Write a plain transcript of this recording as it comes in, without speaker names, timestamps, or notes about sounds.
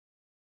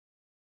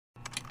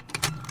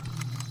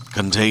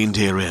Contained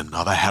herein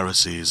are the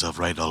heresies of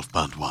Radolf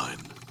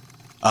Burntwine,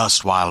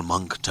 erstwhile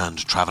monk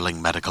turned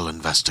traveling medical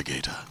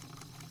investigator.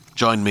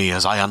 Join me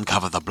as I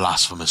uncover the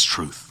blasphemous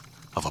truth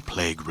of a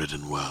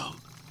plague-ridden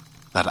world,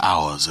 that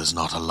ours is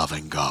not a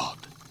loving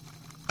God,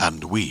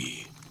 and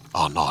we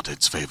are not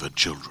its favored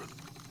children.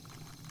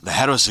 The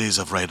heresies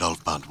of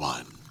Radolf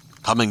Burntwine,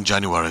 coming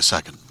January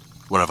 2nd,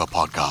 wherever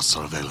podcasts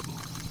are available.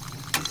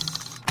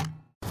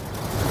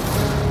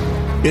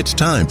 It's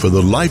time for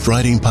the Life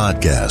Writing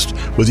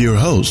Podcast with your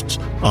hosts,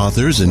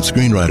 authors and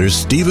screenwriters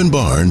Stephen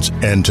Barnes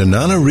and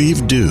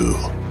Tananarive Due.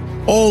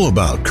 All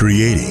about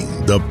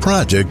creating the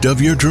project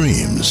of your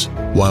dreams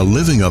while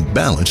living a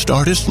balanced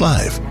artist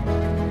life.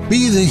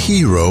 Be the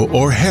hero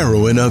or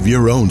heroine of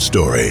your own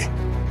story.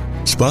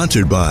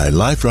 Sponsored by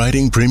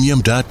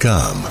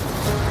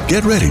LifeWritingPremium.com.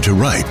 Get ready to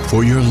write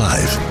for your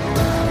life.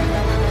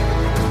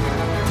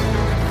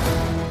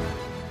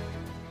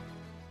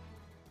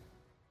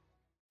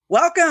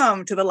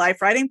 Welcome to the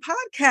Life Writing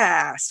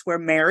Podcast, where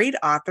married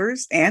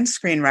authors and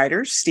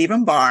screenwriters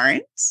Stephen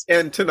Barnes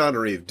and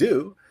Tananarive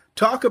Due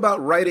talk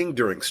about writing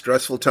during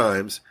stressful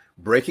times,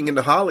 breaking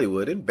into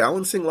Hollywood, and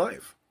balancing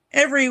life.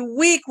 Every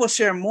week, we'll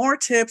share more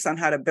tips on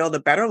how to build a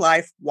better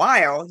life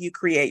while you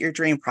create your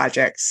dream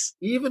projects.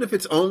 Even if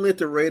it's only at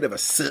the rate of a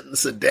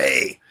sentence a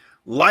day,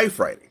 life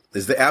writing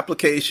is the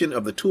application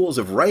of the tools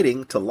of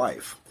writing to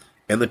life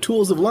and the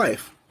tools of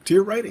life to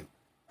your writing.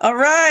 All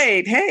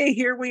right. Hey,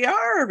 here we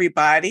are,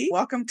 everybody.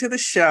 Welcome to the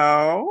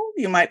show.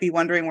 You might be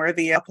wondering where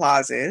the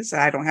applause is.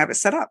 I don't have it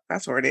set up.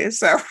 That's where it is.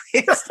 So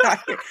it's not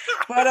here.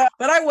 But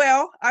I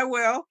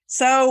will.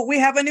 So we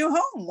have a new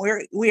home.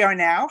 We are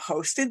now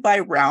hosted by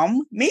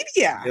Realm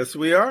Media. Yes,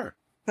 we are.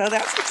 So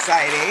that's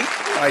exciting.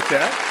 I like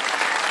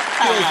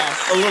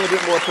that. Feels a little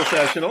bit more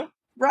professional.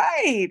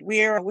 Right.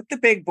 We are with the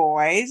big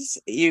boys.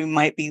 You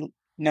might be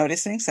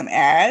noticing some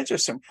ads or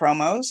some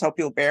promos. Hope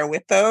you'll bear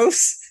with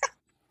those.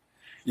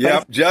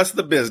 Yep, just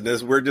the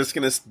business. We're just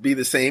going to be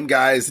the same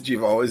guys that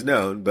you've always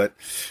known, but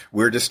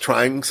we're just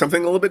trying something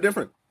a little bit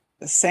different.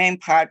 The same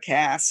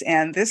podcast.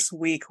 And this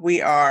week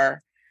we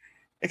are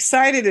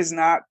excited is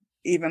not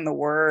even the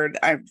word.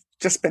 I've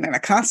just been in a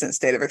constant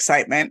state of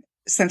excitement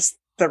since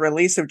the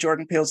release of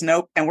Jordan Peele's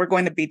Nope. And we're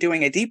going to be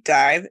doing a deep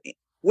dive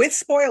with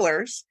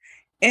spoilers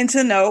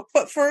into Nope.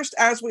 But first,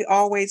 as we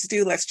always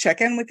do, let's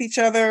check in with each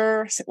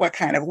other. What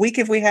kind of week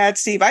have we had,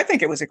 Steve? I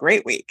think it was a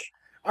great week.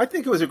 I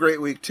think it was a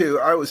great week, too.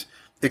 I was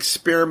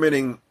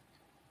experimenting,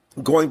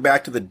 going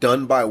back to the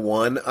done by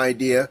one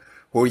idea,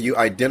 where you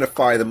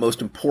identify the most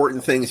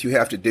important things you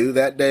have to do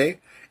that day,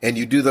 and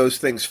you do those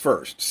things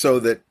first, so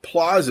that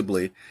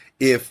plausibly,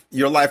 if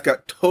your life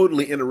got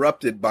totally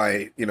interrupted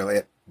by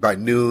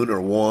noon or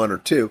 1 or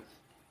 2,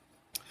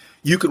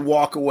 you could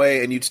walk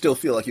away and you'd still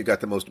feel like you got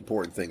the most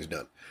important things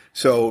done.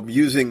 So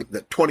using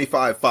the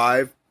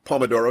 25-5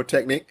 Pomodoro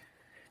technique,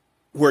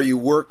 where you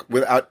work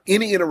without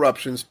any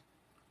interruptions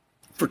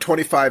for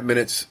 25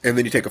 minutes, and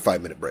then you take a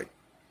 5-minute break.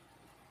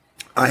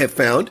 I have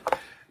found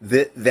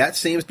that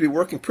seems to be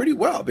working pretty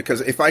well,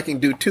 because if I can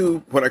do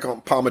two, what I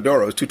call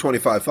Pomodoros, 2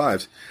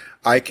 25-5s,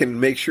 I can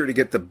make sure to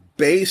get the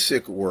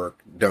basic work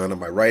done on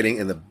my writing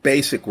and the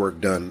basic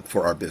work done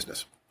for our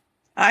business.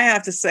 I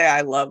have to say,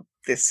 I love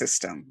this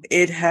system.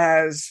 It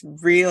has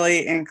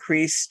really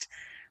increased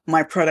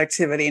my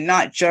productivity,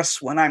 not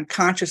just when I'm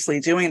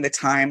consciously doing the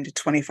timed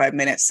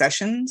 25-minute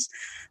sessions,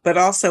 but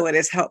also it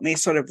has helped me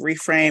sort of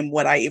reframe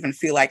what I even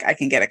feel like I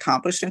can get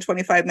accomplished in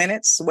 25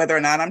 minutes, whether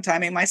or not I'm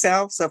timing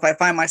myself. So if I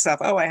find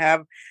myself, I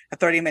have a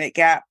 30-minute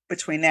gap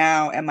between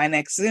now and my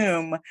next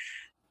Zoom,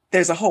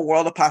 there's a whole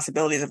world of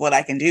possibilities of what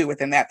I can do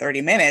within that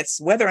 30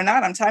 minutes, whether or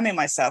not I'm timing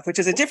myself, which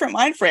is a different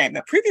mind frame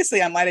that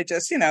previously I might have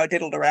just,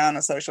 diddled around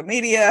on social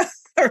media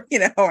or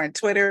on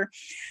Twitter.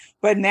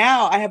 But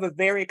now I have a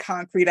very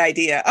concrete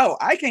idea.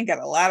 I can get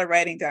a lot of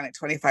writing done in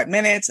 25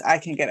 minutes. I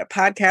can get a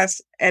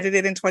podcast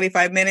edited in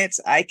 25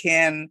 minutes. I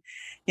can,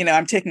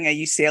 I'm taking a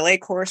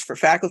UCLA course for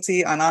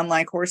faculty on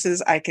online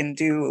courses. I can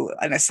do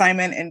an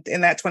assignment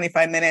in that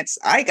 25 minutes.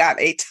 I got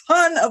a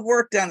ton of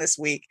work done this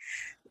week,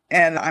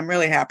 and I'm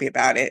really happy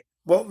about it.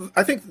 Well,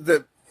 I think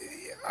that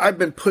I've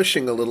been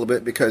pushing a little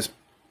bit because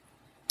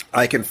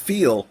I can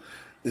feel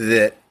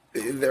that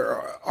there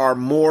are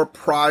more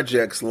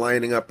projects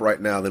lining up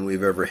right now than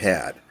we've ever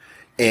had.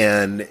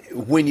 And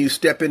when you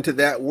step into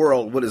that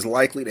world, what is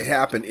likely to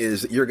happen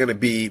is that you're going to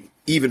be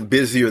even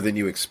busier than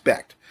you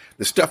expect.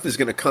 The stuff is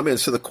going to come in.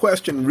 So the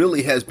question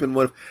really has been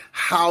one of,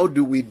 how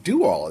do we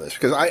do all of this?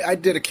 Because I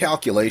did a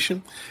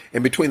calculation,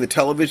 and between the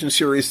television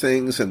series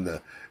things and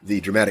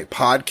the dramatic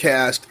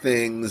podcast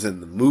things and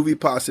the movie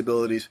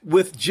possibilities,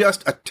 with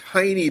just a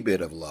tiny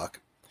bit of luck,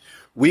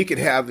 we could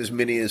have as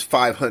many as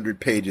 500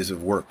 pages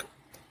of work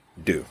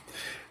due.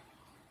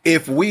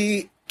 If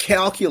we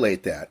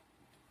calculate that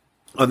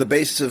on the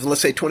basis of,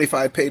 let's say,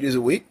 25 pages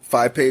a week,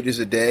 5 pages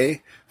a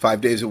day, 5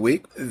 days a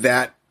week,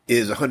 that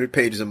is 100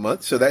 pages a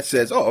month. So that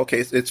says,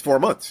 it's 4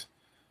 months,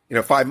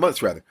 5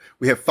 months rather.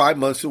 We have 5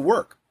 months of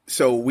work.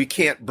 So we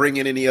can't bring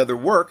in any other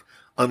work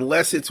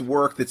unless it's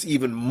work that's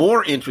even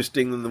more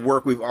interesting than the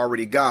work we've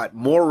already got,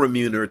 more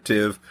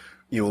remunerative,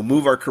 will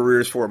move our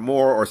careers forward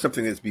more, or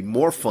something that's be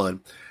more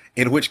fun.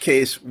 In which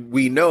case,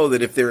 we know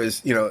that if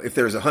there's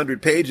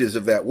 100 pages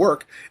of that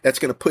work, that's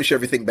going to push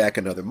everything back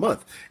another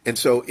month. And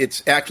so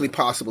it's actually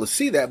possible to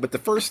see that. But the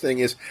first thing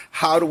is,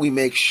 how do we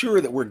make sure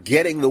that we're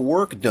getting the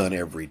work done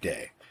every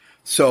day?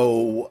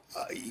 So,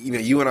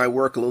 you and I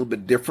work a little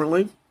bit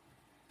differently.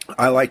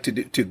 I like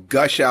to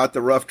gush out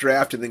the rough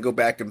draft and then go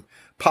back and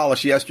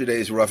polish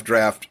yesterday's rough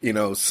draft,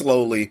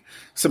 slowly,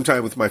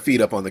 sometime with my feet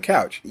up on the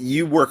couch.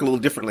 You work a little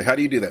differently. How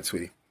do you do that,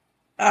 sweetie?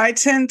 I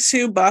tend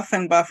to buff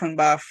and buff and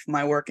buff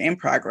my work in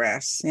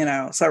progress,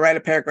 so I write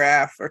a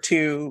paragraph or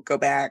two, go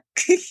back,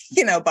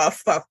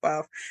 buff, buff,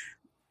 buff,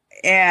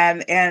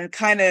 and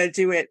kind of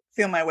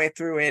feel my way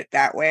through it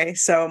that way.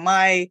 So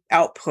my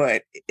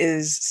output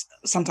is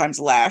sometimes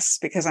less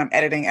because I'm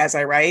editing as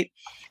I write.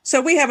 So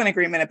we have an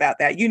agreement about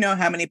that. You know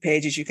how many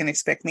pages you can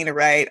expect me to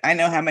write. I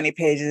know how many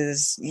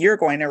pages you're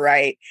going to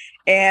write.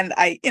 And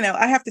I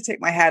have to take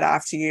my hat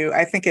off to you.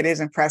 I think it is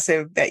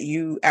impressive that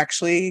you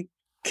actually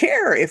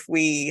care if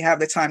we have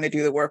the time to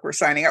do the work we're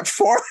signing up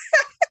for.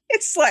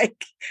 It's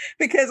like,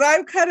 because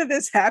I'm kind of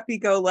this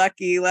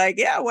happy-go-lucky, like,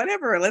 yeah,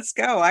 whatever, let's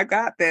go. I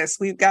got this.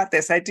 We've got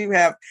this. I do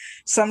have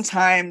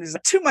sometimes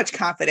too much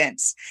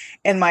confidence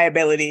in my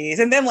abilities.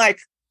 And then like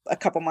a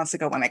couple months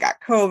ago when I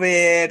got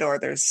COVID or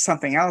there's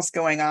something else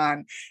going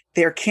on,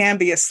 there can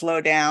be a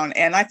slowdown.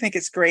 And I think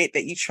it's great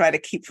that you try to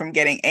keep from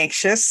getting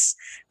anxious,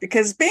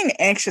 because being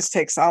anxious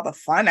takes all the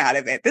fun out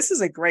of it. This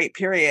is a great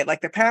period.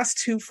 Like the past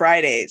 2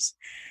 Fridays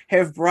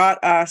have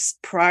brought us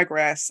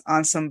progress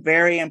on some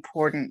very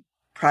important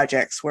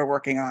projects we're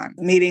working on,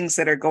 meetings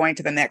that are going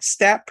to the next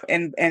step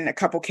in a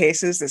couple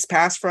cases this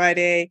past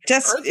Friday.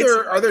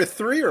 Are there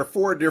 3 or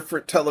 4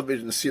 different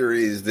television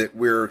series that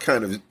we're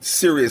kind of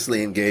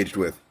seriously engaged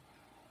with?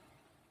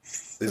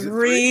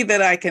 Three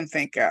that I can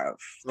think of.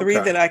 Three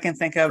that I can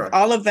think of. Okay.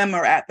 All of them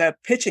are at the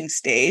pitching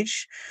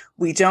stage.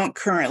 We don't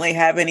currently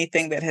have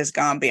anything that has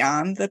gone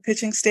beyond the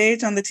pitching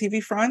stage on the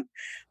TV front,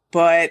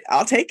 but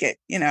I'll take it.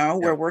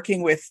 We're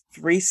working with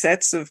 3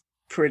 sets of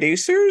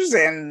producers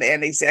and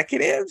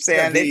executives.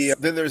 And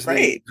then there's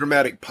great. The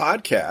dramatic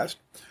podcast,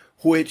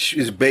 which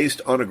is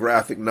based on a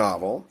graphic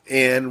novel.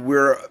 And we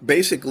have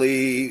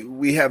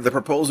the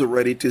proposal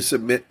ready to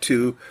submit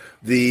to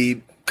the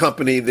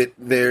company that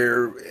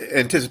they're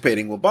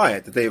anticipating will buy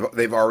it, that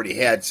they've already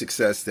had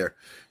success there.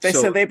 They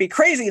said they'd be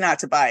crazy not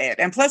to buy it.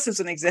 And plus there's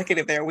an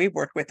executive there we've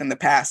worked with in the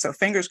past. So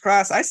fingers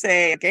crossed. I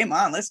say, game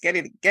on, let's get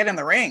in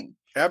the ring.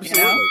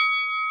 Absolutely.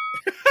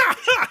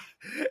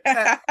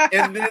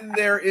 And then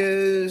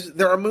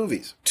there are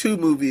movies, 2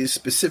 movies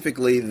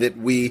specifically that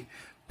we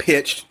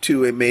pitched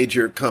to a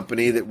major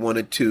company that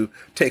wanted to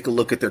take a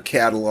look at their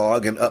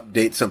catalog and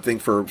update something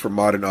for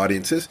modern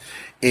audiences.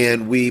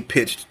 And we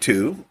pitched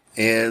 2,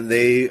 and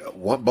they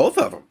want both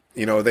of them.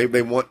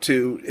 They want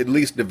to at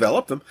least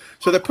develop them.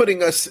 So they're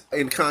putting us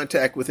in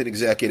contact with an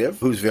executive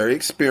who's very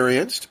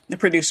experienced. The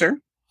producer.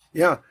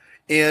 Yeah.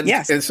 And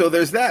yes. And so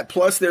there's that.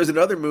 Plus, there's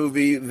another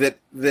movie that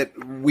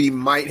we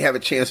might have a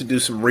chance to do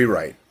some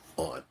rewrite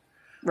on.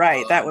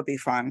 Right. That would be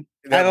fun.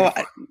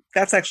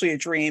 That's actually a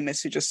dream,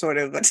 is to just sort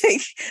of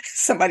take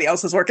somebody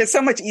else's work. It's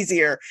so much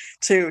easier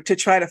to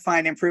try to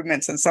find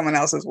improvements in someone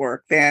else's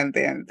work than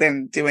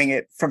doing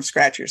it from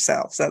scratch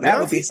yourself. So that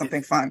would be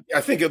something fun.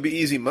 I think it'll be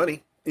easy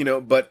money,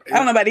 but I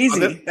don't know about easy,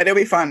 but it'll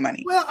be fun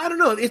money. Well, I don't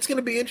know. It's going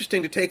to be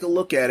interesting to take a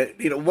look at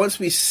it. Once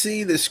we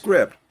see the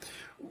script,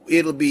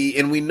 it'll be,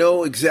 and we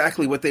know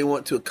exactly what they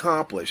want to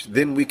accomplish,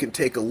 then we can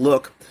take a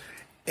look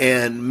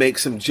and make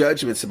some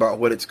judgments about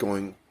what it's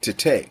going to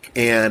take.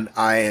 And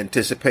I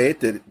anticipate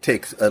that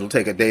it'll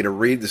take a day to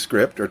read the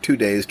script, or 2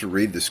 days to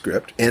read the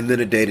script, and then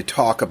a day to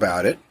talk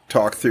about it,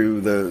 talk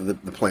through the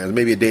plans,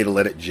 maybe a day to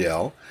let it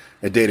gel,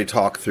 a day to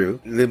talk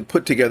through, and then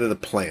put together the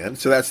plan.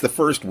 So that's the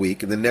first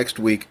week, and the next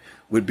week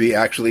would be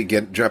actually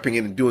jumping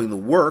in and doing the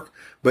work.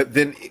 But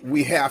then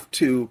we have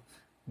to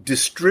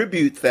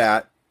distribute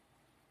that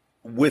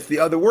with the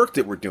other work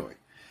that we're doing.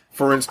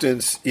 For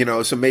instance,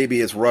 so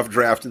maybe it's rough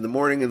draft in the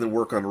morning and then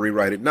work on a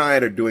rewrite at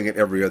night, or doing it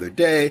every other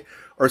day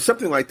or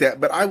something like that.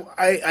 But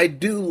I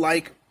do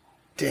like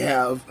to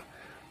have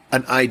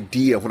an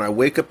idea when I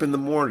wake up in the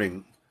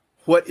morning,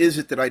 what is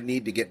it that I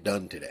need to get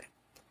done today?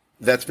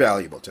 That's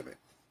valuable to me.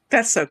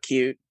 That's so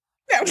cute.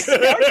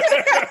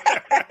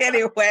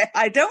 Anyway,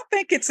 I don't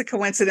think it's a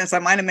coincidence. I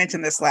might have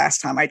mentioned this last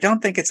time. I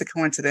don't think it's a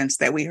coincidence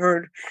that we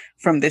heard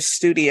from this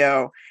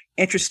studio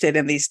interested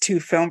in these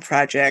 2 film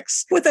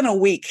projects within a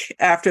week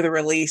after the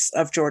release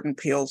of Jordan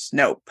Peele's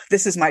Nope.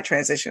 This is my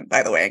transition,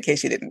 by the way, in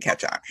case you didn't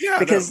catch on. Yeah,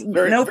 because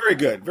very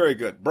good, very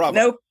good. Bravo.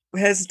 Nope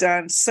has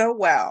done so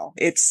well.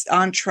 It's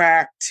on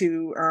track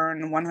to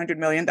earn $100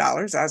 million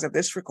as of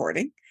this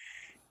recording.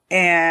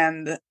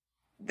 And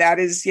that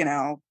is,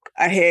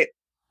 a hit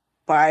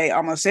by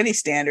almost any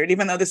standard,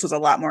 even though this was a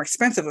lot more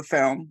expensive a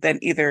film than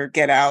either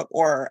Get Out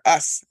or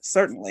Us,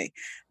 certainly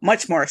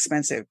much more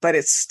expensive, but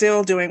it's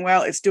still doing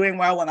well. It's doing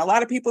well when a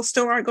lot of people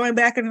still aren't going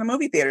back into the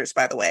movie theaters,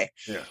 by the way.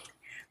 Yeah.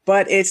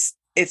 But it's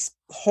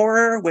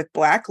horror with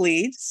Black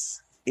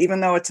leads. even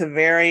though it's a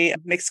very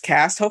mixed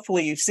cast.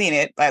 Hopefully you've seen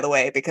it, by the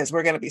way, because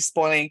we're going to be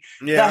spoiling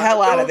the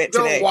hell out of it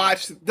today.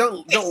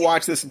 Don't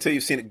watch this until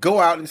you've seen it. Go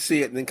out and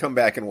see it, and then come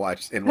back and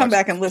watch. Come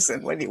back and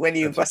listen when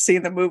you've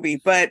seen the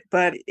movie. But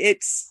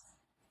it's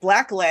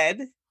black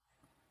lead,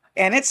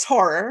 and it's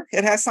horror.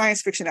 It has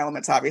science fiction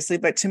elements, obviously,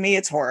 but to me,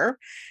 it's horror.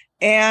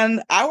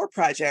 And our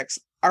projects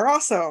are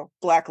also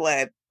black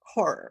lead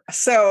horror.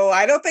 So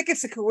I don't think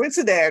it's a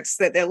coincidence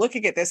that they're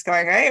looking at this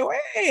going, hey,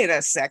 wait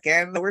a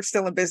second, we're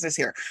still in business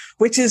here,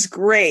 which is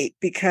great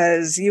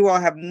because you all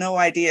have no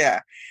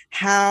idea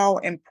how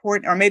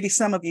important, or maybe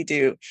some of you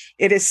do,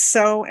 it is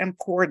so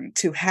important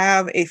to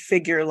have a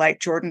figure like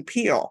Jordan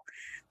Peele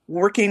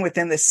working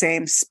within the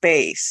same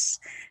space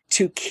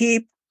to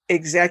keep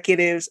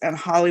executives and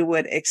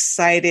Hollywood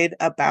excited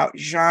about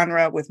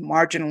genre with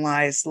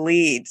marginalized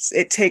leads.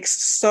 It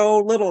takes so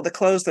little to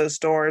close those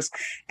doors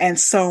and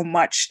so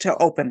much to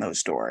open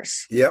those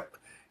doors. Yep.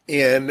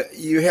 And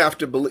you have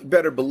to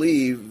better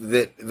believe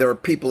that there are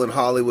people in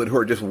Hollywood who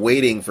are just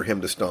waiting for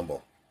him to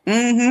stumble.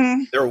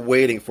 Mm-hmm. They're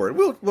waiting for it.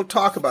 We'll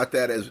talk about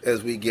that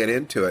as we get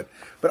into it.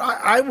 But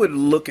I would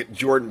look at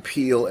Jordan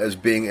Peele as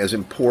being as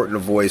important a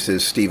voice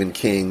as Stephen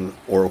King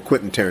or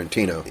Quentin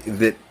Tarantino.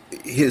 That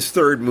his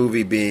third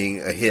movie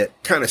being a hit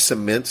kind of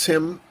cements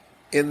him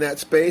in that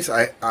space.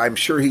 I'm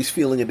sure he's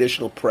feeling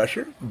additional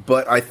pressure,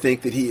 but I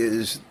think that he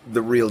is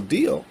the real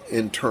deal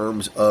in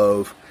terms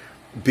of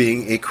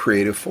being a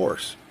creative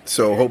force.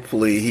 So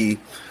hopefully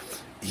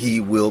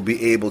he will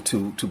be able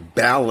to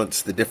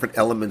balance the different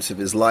elements of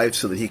his life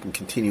so that he can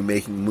continue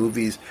making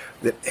movies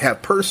that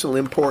have personal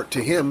import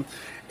to him,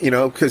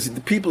 because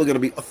the people are going to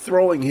be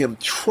throwing him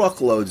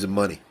truckloads of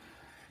money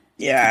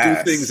to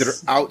do things that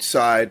are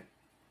outside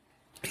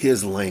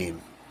his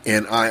lane.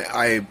 And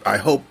I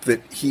hope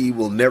that he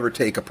will never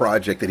take a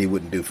project that he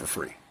wouldn't do for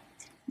free.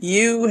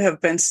 You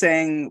have been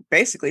saying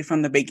basically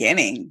from the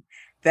beginning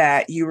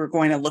that you were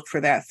going to look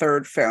for that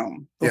third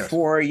film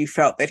before you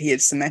felt that he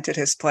had cemented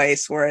his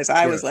place. Whereas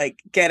I was like,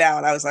 Get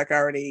Out. I was like,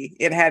 already,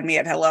 it had me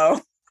at hello.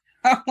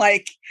 I'm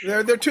like, there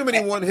are too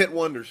many one-hit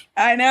wonders.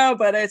 I know,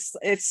 but it's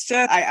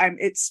just,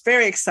 it's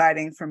very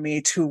exciting for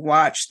me to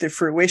watch the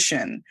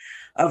fruition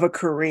of a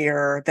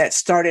career that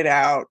started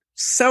out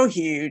so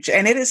huge,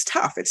 and it is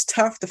tough. It's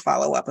tough to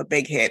follow up a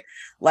big hit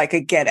like a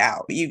Get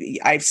Out.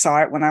 I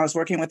saw it when I was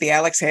working with the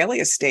Alex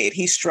Haley estate.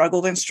 He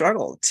struggled and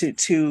struggled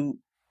to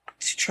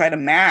try to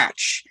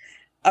match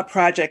a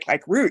project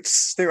like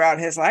Roots throughout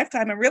his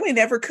lifetime, and really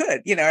never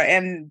could.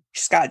 And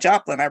Scott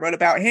Joplin, I wrote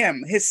about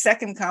him. His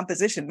second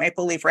composition,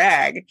 Maple Leaf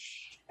Rag,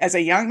 as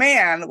a young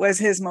man, was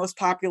his most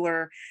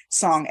popular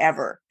song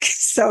ever.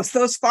 So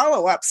those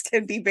follow-ups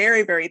can be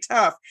very, very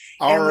tough.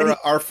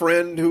 Our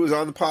friend who was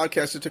on the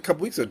podcast just a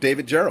couple weeks ago,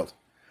 David Gerald,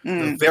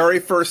 the very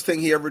first thing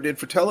he ever did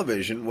for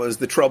television was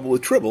The Trouble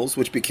with Tribbles,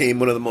 which became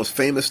one of the most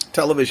famous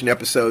television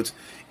episodes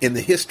in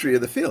the history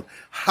of the field.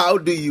 How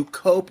do you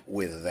cope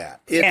with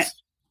that?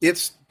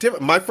 It's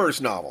different. My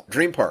first novel,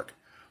 Dream Park,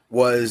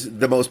 was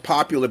the most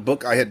popular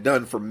book I had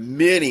done for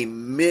many,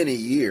 many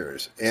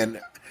years. And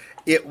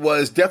it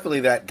was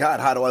definitely that, God,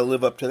 how do I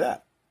live up to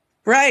that?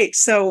 Right.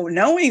 So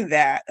knowing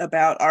that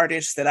about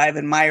artists that I've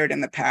admired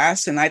in the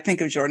past, and I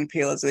think of Jordan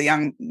Peele as a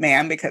young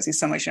man because he's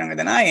so much younger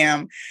than I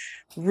am,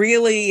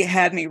 really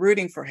had me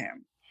rooting for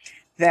him,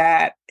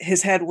 that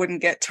his head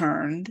wouldn't get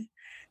turned,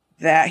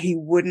 that he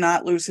would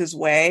not lose his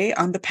way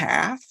on the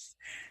path,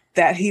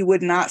 that he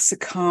would not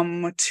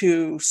succumb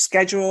to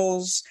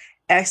schedules,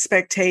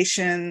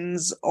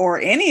 expectations, or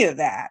any of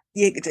that.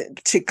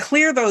 To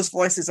clear those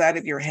voices out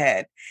of your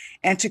head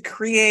and to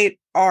create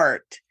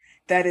art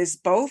that is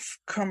both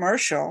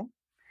commercial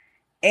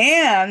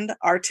and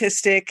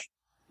artistic,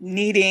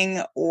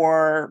 needing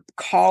or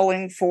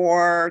calling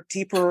for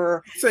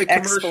deeper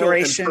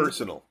exploration.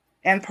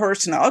 And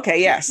personal.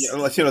 Okay, yes.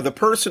 The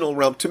personal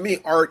realm, to me,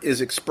 art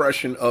is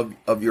expression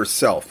of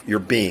yourself, your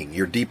being,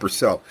 your deeper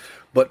self.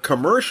 But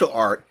commercial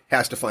art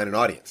has to find an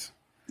audience.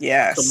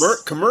 Yes.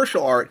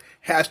 Commercial art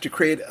has to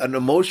create an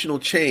emotional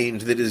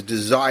change that is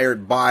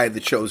desired by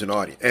the chosen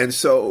audience. And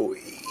so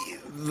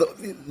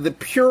the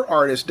pure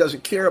artist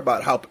doesn't care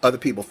about how other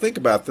people think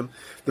about them.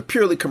 The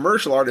purely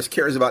commercial artist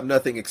cares about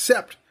nothing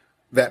except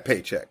that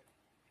paycheck.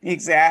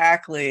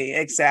 Exactly.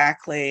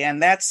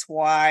 And that's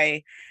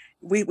why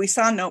we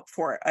saw Nope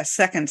for a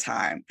second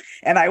time.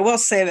 And I will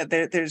say that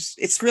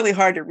it's really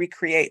hard to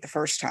recreate the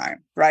first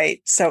time,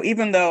 right? So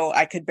even though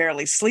I could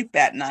barely sleep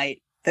that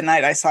night, the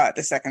night I saw it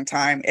the second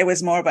time, it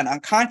was more of an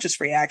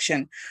unconscious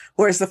reaction.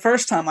 Whereas the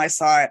first time I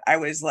saw it, I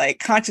was like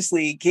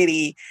consciously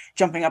giddy,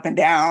 jumping up and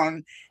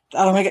down.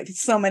 Oh my God,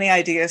 so many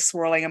ideas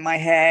swirling in my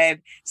head.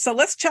 So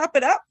let's chop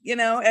it up,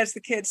 as the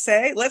kids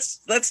say.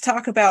 Let's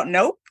talk about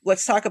Nope.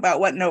 Let's talk about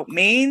what Nope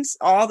means,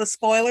 all the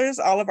spoilers,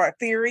 all of our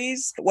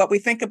theories, what we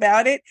think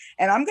about it.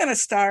 And I'm going to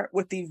start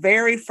with the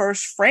very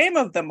first frame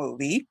of the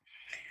movie,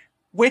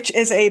 which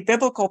is a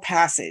biblical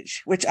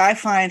passage, which I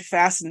find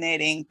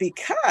fascinating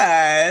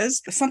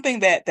because something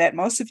that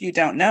most of you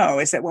don't know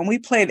is that when we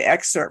played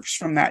excerpts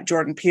from that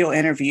Jordan Peele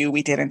interview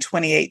we did in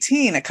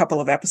 2018, a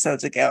couple of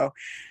episodes ago,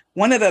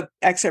 one of the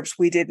excerpts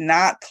we did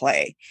not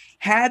play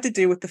had to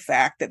do with the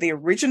fact that the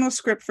original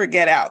script for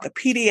Get Out, the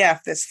PDF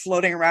that's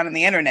floating around on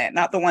the internet,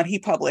 not the one he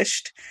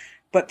published,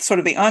 but sort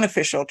of the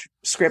unofficial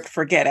script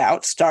for Get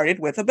Out, started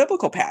with a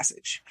biblical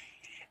passage.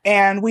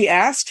 And we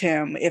asked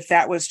him if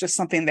that was just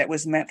something that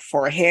was meant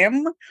for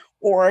him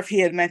or if he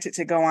had meant it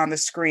to go on the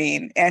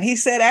screen. And he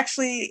said,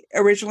 actually,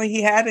 originally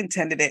he had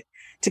intended it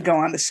to go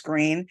on the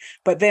screen.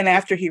 But then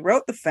after he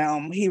wrote the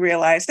film, he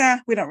realized,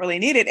 we don't really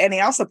need it. And he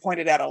also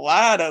pointed out a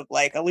lot of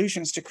like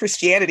allusions to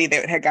Christianity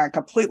that had gone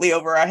completely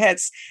over our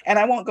heads. And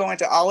I won't go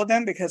into all of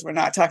them because we're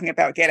not talking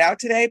about Get Out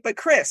today. But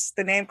Chris,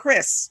 the name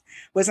Chris,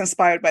 was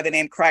inspired by the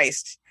name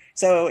Christ.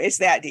 So it's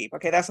that deep.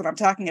 Okay, that's what I'm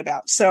talking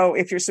about. So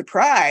if you're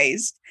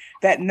surprised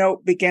that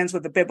Nope begins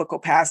with a biblical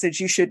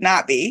passage, you should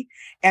not be.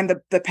 And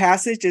the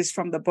passage is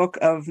from the book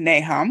of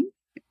Nahum.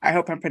 I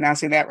hope I'm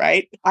pronouncing that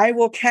right. I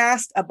will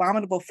cast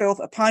abominable filth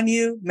upon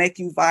you, make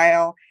you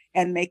vile,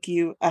 and make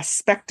you a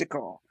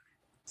spectacle.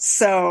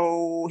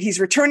 So he's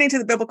returning to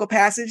the biblical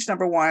passage,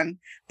 number one.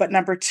 But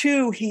number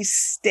two, he's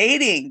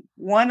stating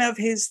one of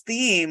his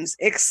themes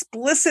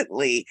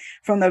explicitly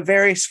from the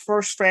very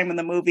first frame of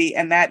the movie,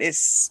 and that is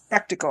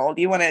spectacle.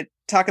 Do you want to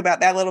talk about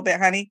that a little bit,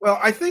 honey? Well,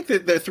 I think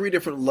that there are three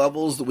different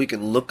levels that we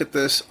can look at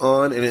this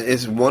on, and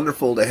it's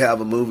wonderful to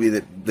have a movie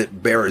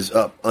that bears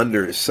up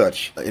under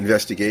such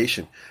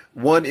investigation.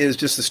 One is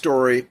just the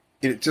story,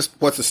 just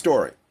what's the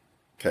story?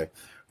 Okay.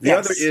 The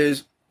other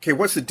is, okay,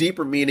 what's the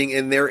deeper meaning?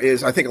 And there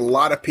is, I think a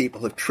lot of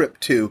people have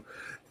tripped to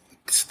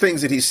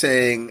things that he's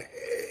saying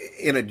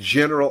in a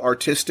general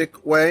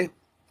artistic way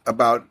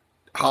about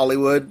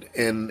Hollywood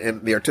and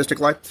the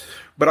artistic life.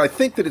 But I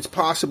think that it's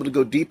possible to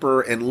go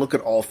deeper and look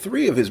at all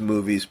three of his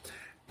movies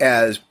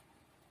as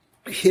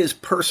his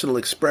personal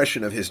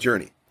expression of his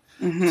journey.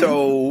 Mm-hmm.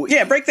 So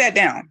yeah, break that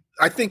down.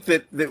 I think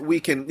that we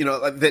can,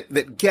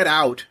 that Get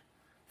Out,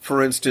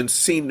 for instance,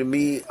 seemed to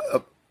me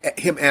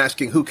him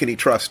asking, who can he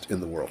trust in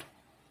the world?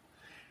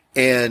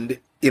 And,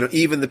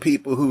 even the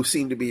people who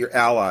seem to be your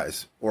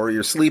allies or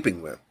you're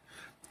sleeping with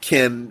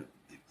can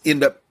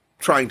end up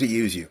trying to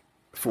use you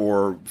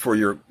for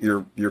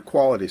your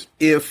qualities.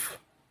 If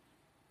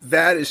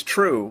that is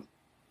true,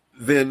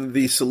 then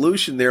the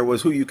solution there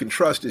was who you can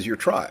trust is your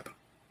tribe.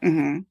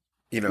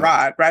 Mm-hmm.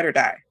 Rod, ride or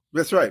die.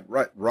 That's right.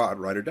 Right. Rod,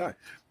 ride or die.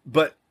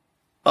 But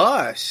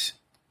Us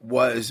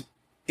was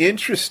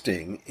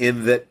interesting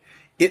in that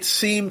it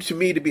seemed to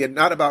me to be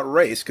not about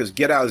race, because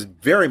Get Out is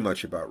very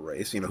much about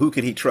race. Who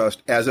can he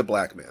trust as a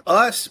black man?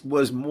 Us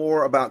was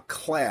more about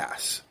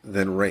class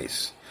than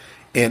race.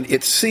 And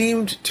it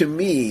seemed to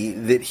me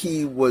that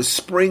he was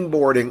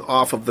springboarding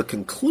off of the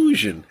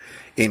conclusion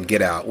in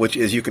Get Out, which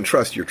is you can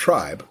trust your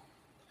tribe,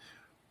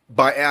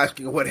 by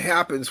asking what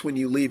happens when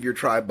you leave your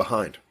tribe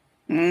behind.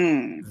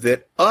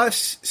 That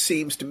Us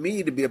seems to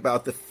me to be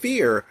about the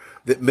fear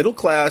that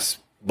middle-class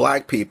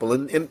black people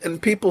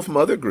and people from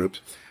other groups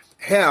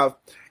have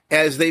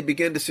as they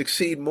begin to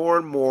succeed more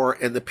and more,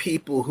 and the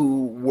people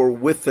who were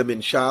with them in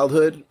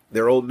childhood,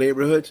 their old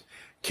neighborhoods,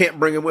 can't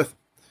bring them with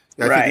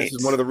them. I think this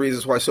is one of the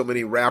reasons why so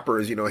many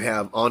rappers,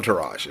 have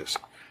entourages.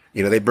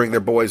 They bring their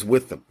boys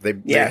with them. They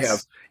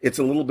have. It's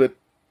a little bit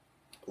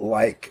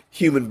like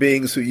human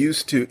beings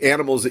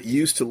animals that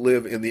used to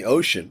live in the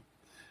ocean,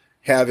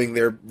 having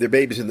their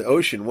babies in the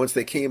ocean. Once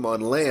they came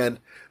on land,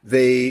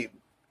 they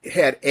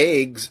had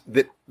eggs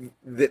that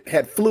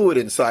had fluid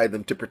inside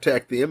them to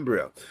protect the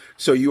embryo.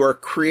 So you are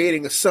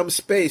creating some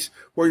space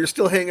where you're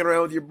still hanging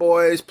around with your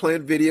boys,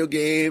 playing video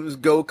games,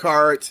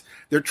 go-karts.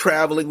 They're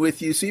traveling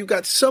with you. So you've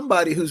got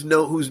somebody who's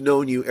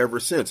known you ever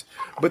since.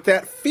 But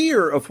that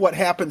fear of what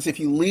happens if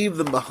you leave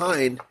them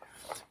behind,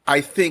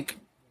 I think,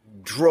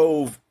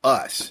 drove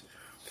Us.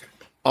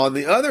 On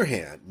the other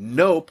hand,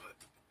 Nope,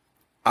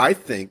 I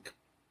think,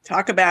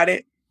 talk about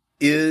it,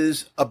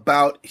 is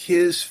about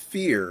his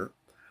fear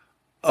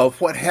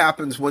of what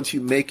happens once you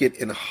make it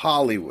in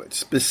Hollywood,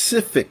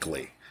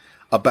 specifically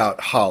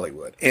about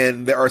Hollywood.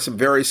 And there are some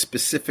very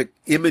specific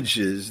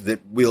images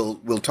that we'll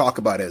talk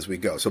about as we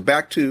go. So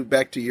back to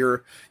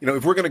your,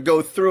 if we're going to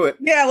go through it.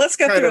 Yeah, let's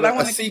go through it. I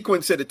want a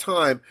sequence at a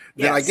time.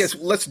 Then I guess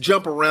let's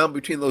jump around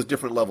between those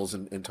different levels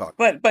and talk.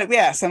 But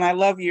yes, and I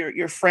love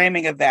your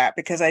framing of that,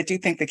 because I do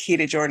think the key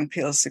to Jordan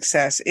Peele's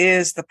success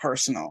is the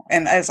personal.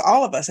 And as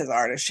all of us as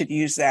artists should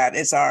use that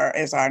as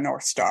our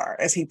North Star.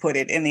 As he put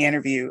it in the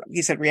interview,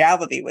 he said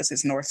reality was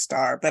his North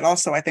Star, but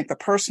also I think the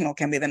personal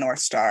can be the North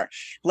Star.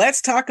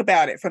 Let's talk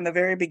about it from the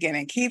very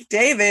beginning. Keith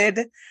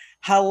David,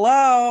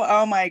 hello.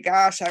 Oh my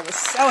gosh, I was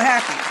so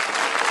happy.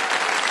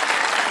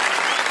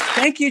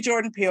 Thank you,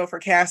 Jordan Peele, for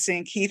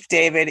casting Keith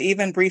David,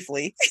 even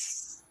briefly,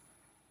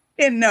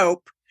 in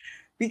Nope,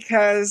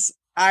 because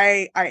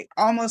I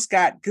almost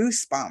got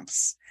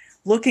goosebumps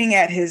looking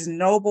at his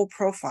noble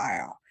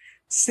profile,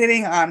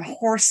 sitting on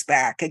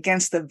horseback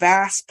against the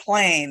vast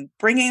plain,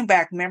 bringing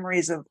back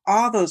memories of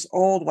all those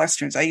old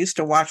Westerns I used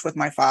to watch with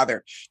my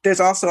father.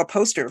 There's also a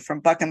poster from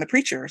Buck and the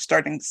Preacher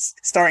starring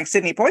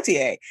Sidney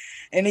Poitier.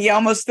 And you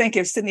almost think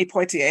if Sidney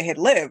Poitier had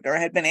lived or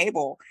had been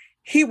able,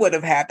 he would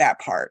have had that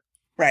part,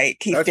 right?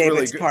 Keith That's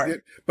David's really part.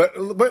 good.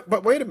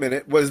 But wait a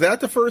minute. Was that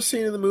the first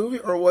scene in the movie,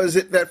 or was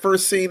it that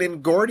first scene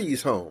in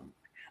Gordy's home?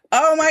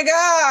 Oh my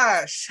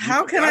gosh. You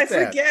How can I forgot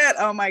that. forget?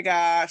 Oh my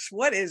gosh.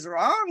 What is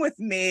wrong with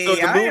me? So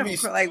the I am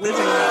movie- like losing.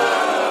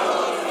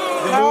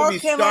 The How movie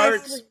can I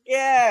starts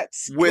forget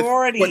with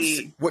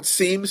Gordy? what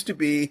seems to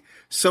be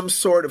some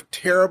sort of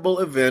terrible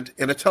event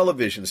in a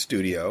television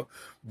studio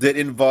that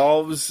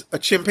involves a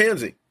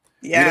chimpanzee.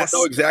 Yes. We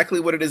don't know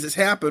exactly what it is that's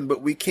happened,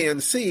 but we can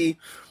see,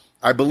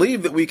 I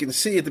believe that we can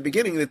see at the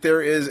beginning that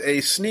there is a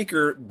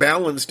sneaker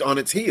balanced on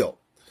its heel,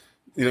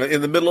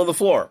 in the middle of the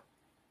floor.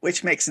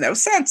 Which makes no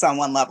sense on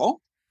one level.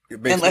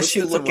 It makes Unless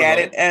no you sense on look one at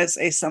level. it as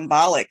a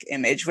symbolic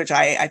image, which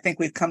I think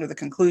we've come to the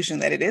conclusion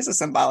that it is a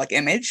symbolic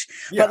image.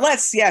 Yeah.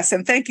 But yes,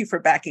 and thank you for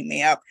backing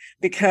me up,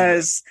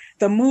 because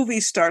the movie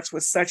starts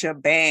with such a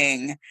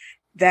bang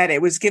that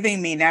it was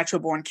giving me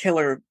Natural Born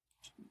Killers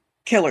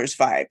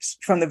vibes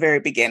from the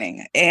very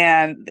beginning.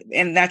 And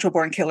Natural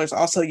Born Killers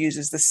also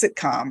uses the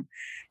sitcom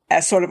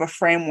as sort of a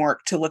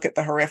framework to look at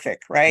the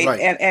horrific, right? Right.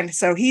 And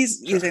so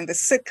he's using the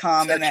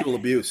sitcom and Sexual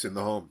abuse in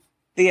the home.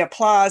 the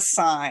applause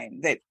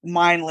sign that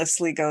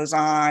mindlessly goes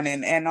on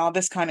and all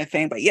this kind of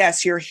thing. But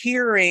yes, you're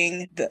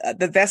hearing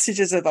the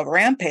vestiges of a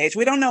rampage.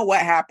 We don't know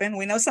what happened.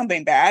 We know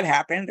something bad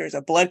happened. There's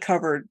a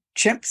blood-covered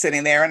chimp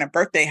sitting there in a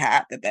birthday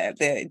hat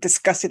that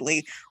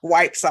disgustedly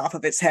wipes off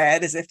of its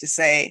head as if to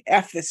say,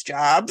 F this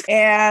job.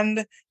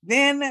 And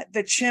then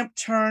the chimp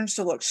turns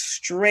to look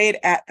straight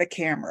at the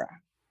camera.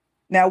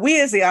 Now,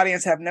 we as the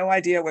audience have no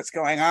idea what's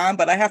going on,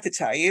 but I have to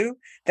tell you,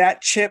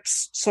 that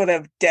Chip's sort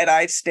of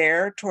dead-eyed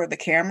stare toward the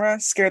camera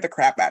scared the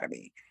crap out of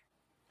me.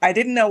 I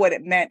didn't know what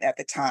it meant at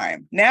the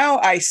time. Now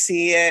I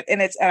see it,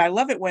 and I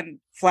love it when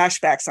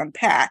flashbacks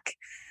unpack,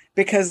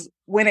 because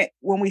when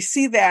we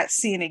see that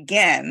scene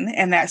again,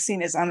 and that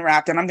scene is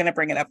unwrapped, and I'm going to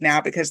bring it up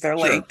now because they're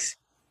linked.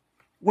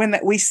 When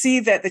we see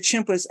that the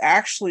chimp was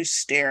actually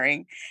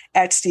staring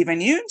at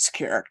Stephen Yeun's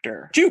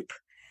character, Jupe,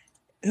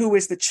 who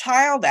is the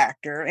child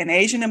actor, an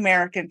Asian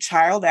American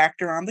child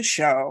actor on the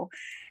show.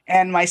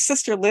 And my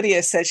sister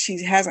Lydia says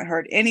she hasn't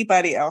heard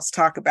anybody else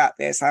talk about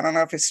this. I don't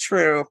know if it's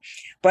true.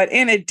 But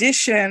in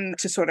addition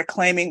to sort of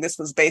claiming this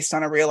was based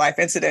on a real life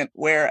incident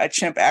where a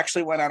chimp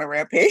actually went on a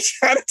rampage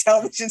on a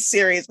television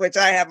series, which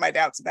I have my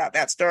doubts about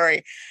that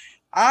story,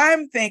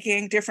 I'm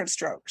thinking different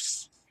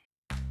strokes.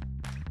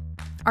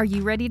 Are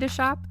you ready to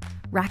shop?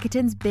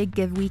 Rakuten's Big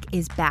Give Week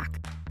is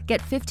back.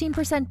 Get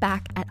 15%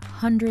 back at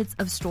hundreds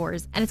of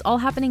stores, and it's all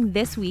happening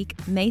this week,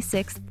 May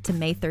 6th to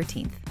May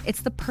 13th.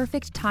 It's the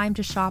perfect time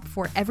to shop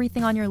for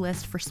everything on your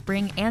list for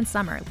spring and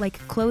summer, like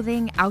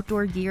clothing,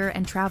 outdoor gear,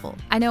 and travel.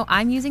 I know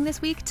I'm using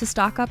this week to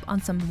stock up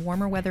on some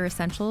warmer weather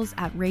essentials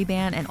at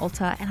Ray-Ban and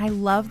Ulta, and I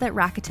love that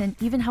Rakuten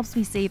even helps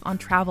me save on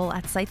travel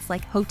at sites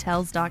like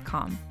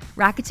Hotels.com.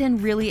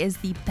 Rakuten really is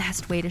the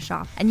best way to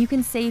shop, and you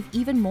can save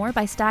even more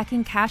by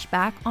stacking cash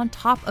back on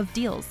top of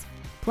deals.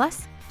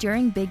 Plus,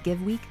 during Big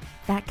Give Week,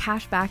 that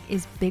cash back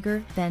is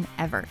bigger than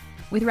ever.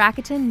 With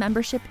Rakuten,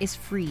 membership is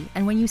free,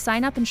 and when you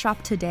sign up and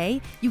shop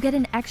today, you get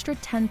an extra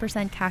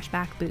 10% cash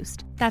back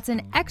boost. That's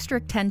an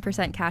extra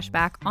 10% cash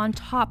back on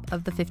top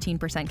of the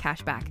 15%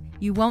 cash back.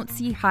 You won't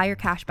see higher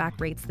cash back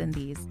rates than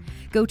these.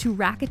 Go to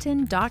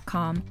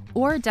Rakuten.com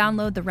or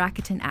download the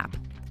Rakuten app.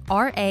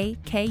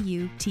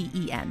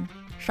 Rakuten.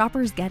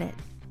 Shoppers get it.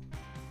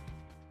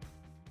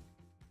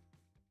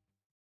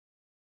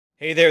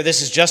 Hey there,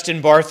 this is Justin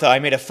Bartha. I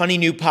made a funny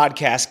new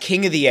podcast,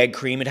 King of the Egg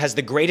Cream. It has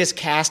the greatest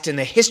cast in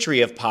the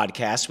history of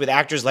podcasts with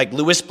actors like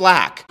Louis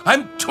Black.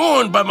 I'm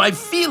torn by my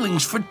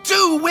feelings for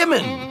two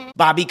women.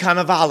 Bobby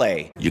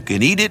Cannavale. You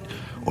can eat it,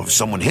 or if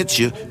someone hits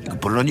you, you can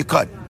put it on your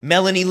cut.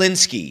 Melanie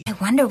Linsky. I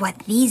wonder what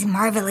these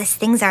marvelous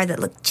things are that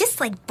look just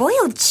like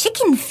boiled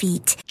chicken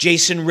feet.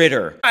 Jason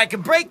Ritter. I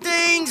can break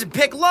things and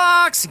pick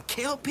locks and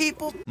kill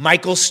people.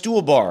 Michael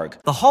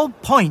Stuhlbarg. The whole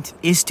point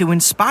is to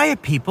inspire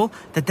people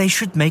that they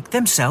should make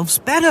themselves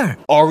better.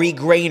 Ari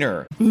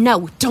Grainer.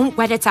 No, don't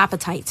whet its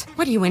appetite.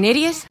 What are you, an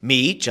idiot?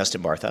 Me,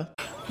 Justin Bartha.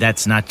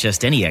 That's not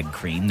just any egg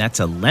cream, that's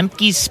a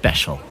Lemke's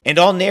special. And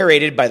all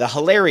narrated by the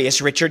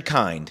hilarious Richard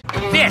Kind.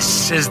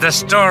 This is the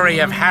story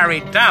of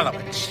Harry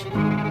Dalowitz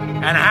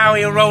and how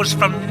he rose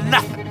from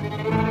nothing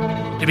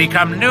to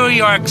become New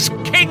York's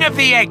King of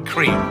the Egg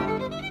Cream.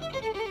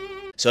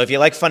 So if you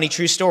like funny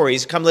true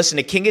stories, come listen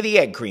to King of the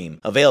Egg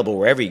Cream, available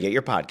wherever you get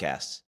your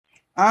podcasts.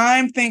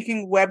 I'm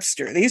thinking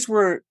Webster. These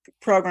were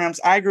programs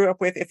I grew up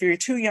with. If you're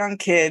two young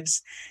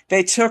kids,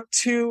 they took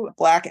two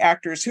Black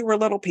actors who were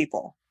little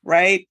people,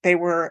 right? They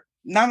were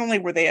not only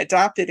were they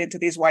adopted into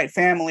these white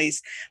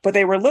families, but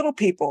they were little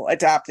people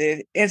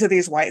adopted into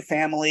these white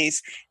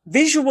families,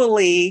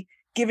 visually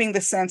giving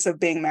the sense of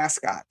being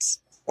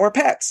mascots or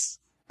pets.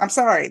 I'm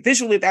sorry,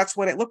 visually, that's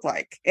what it looked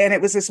like. And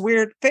it was this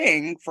weird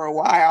thing for a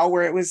while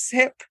where it was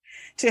hip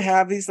to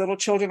have these little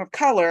children of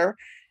color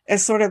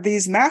as sort of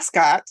these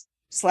mascots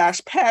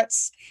 /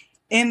 pets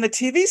in the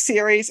TV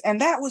series. And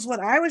that was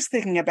what I was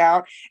thinking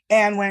about.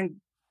 And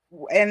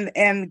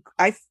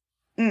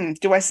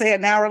do I say it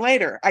now or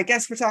later? I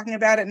guess we're talking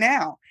about it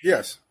now.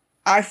 Yes.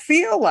 I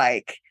feel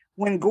like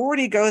when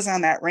Gordy goes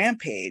on that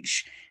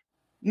rampage,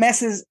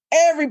 messes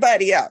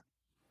everybody up.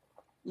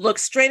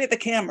 Looks straight at the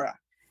camera.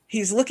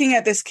 He's looking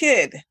at this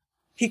kid.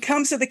 He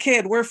comes to the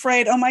kid. We're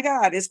afraid, oh my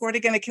God, is Gordy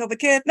going to kill the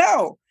kid?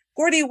 No.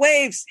 Gordy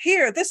waves,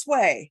 here, this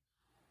way.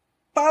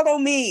 Follow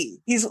me.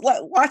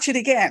 Watch it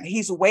again.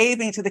 He's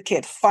waving to the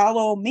kid,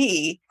 follow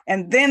me.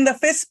 And then the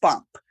fist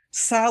bump.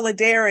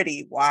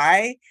 Solidarity.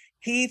 Why?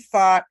 He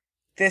thought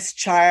this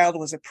child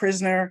was a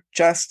prisoner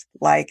just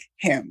like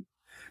him.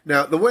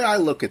 Now, the way I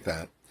look at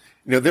that,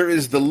 there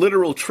is the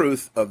literal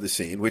truth of the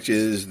scene, which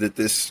is that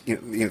this,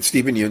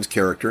 Stephen Yeun's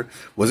character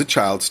was a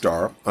child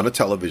star on a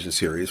television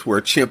series where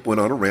a chimp went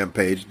on a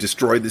rampage,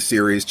 destroyed the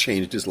series,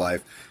 changed his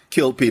life,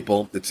 killed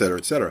people,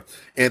 etc.,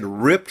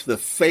 and ripped the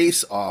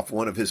face off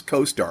one of his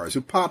co-stars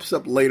who pops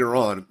up later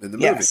on in the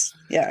movie.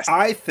 Yes.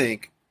 I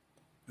think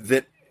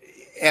that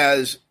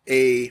as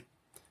a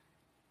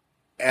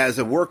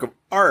work of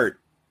art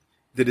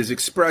that is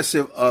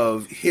expressive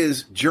of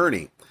his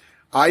journey,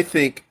 I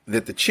think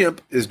that the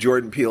chimp is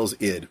Jordan Peele's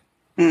id,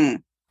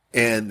 and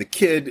the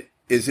kid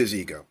is his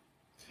ego.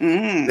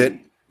 That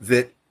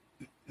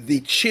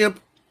the chimp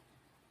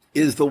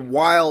is the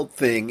wild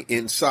thing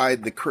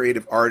inside the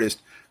creative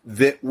artist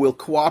that will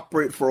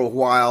cooperate for a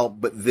while,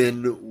 but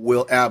then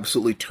will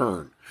absolutely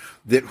turn.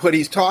 That what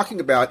he's talking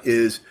about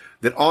is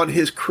that on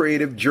his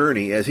creative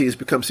journey, as he has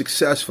become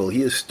successful,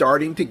 he is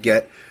starting to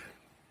get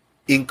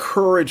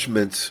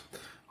encouragements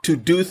to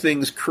do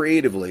things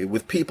creatively,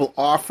 with people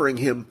offering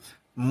him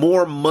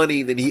more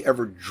money than he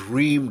ever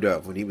dreamed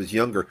of when he was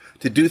younger,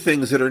 to do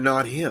things that are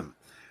not him.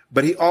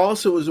 But he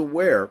also is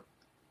aware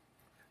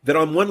that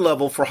on one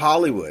level, for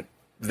Hollywood,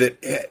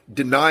 that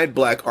denied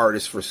black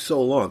artists for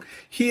so long,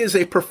 he is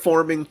a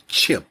performing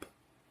chimp.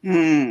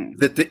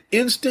 That the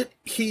instant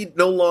he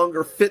no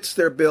longer fits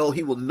their bill,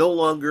 he will no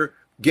longer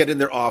get in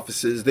their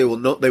offices. They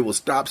will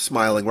stop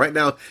smiling. Right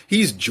now,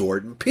 he's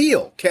Jordan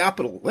Peele,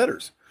 capital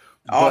letters.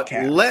 But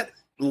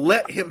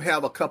let him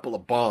have a couple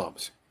of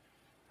bombs,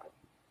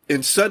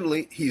 and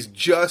suddenly he's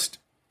just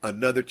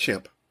another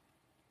chimp.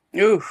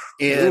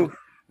 That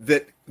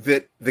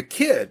the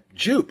kid,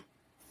 Jupe,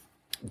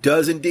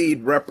 does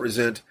indeed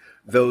represent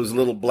those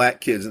little black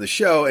kids in the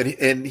show,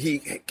 and he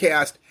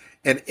cast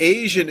an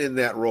Asian in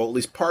that role, at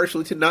least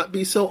partially, to not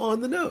be so on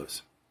the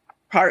nose.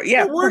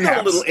 There were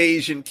no little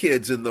Asian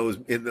kids in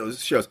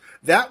those shows.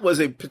 That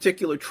was a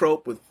particular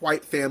trope with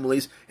white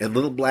families and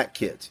little black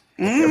kids.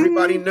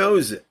 Everybody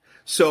knows it.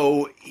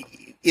 So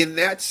in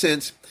that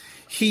sense,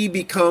 he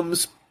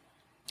becomes,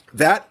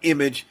 that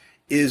image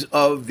is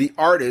of the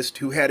artist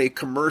who had a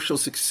commercial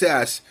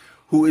success,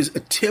 who is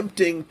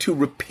attempting to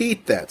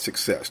repeat that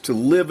success, to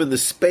live in the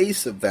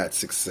space of that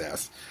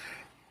success,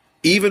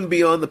 even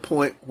beyond the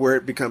point where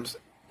it becomes,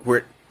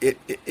 where it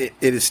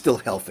is still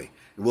healthy.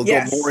 We'll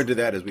go more into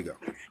that as we go.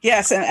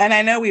 Yes, and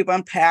I know we've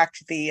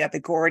unpacked the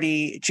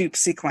Gordy Jupe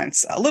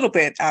sequence a little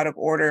bit out of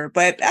order,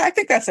 but I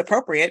think that's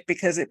appropriate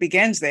because it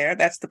begins there.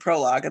 That's the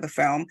prologue of the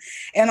film.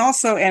 And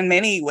also, in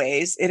many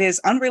ways, it is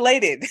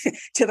unrelated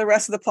to the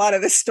rest of the plot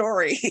of this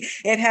story.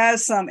 It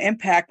has some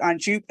impact on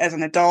Jupe as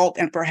an adult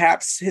and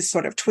perhaps his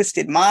sort of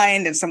twisted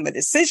mind and some of the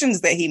decisions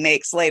that he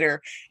makes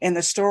later in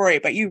the story.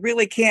 But you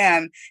really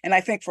can, and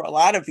I think for a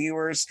lot of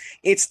viewers,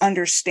 it's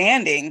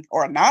understanding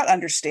or not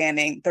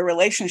understanding the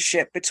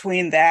relationship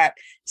between that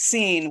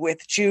scene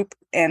with Jupe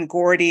and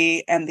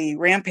Gordy and the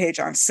rampage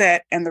on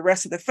set and the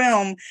rest of the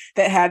film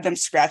that had them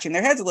scratching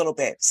their heads a little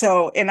bit.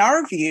 So in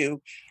our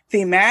view,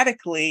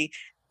 thematically,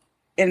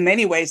 in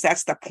many ways,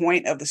 that's the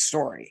point of the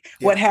story.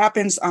 Yeah. What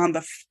happens on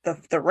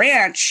the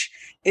ranch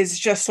is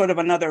just sort of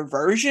another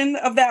version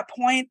of that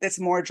point that's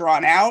more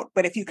drawn out.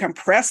 But if you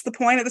compress the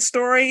point of the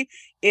story,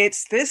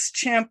 it's this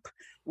chimp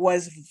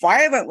was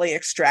violently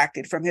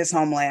extracted from his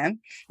homeland,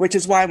 which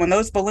is why when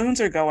those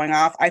balloons are going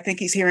off, I think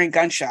he's hearing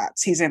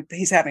gunshots. He's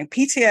having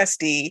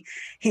PTSD.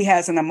 He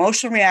has an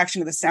emotional reaction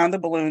to the sound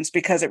of balloons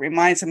because it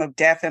reminds him of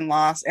death and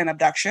loss and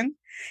abduction.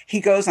 He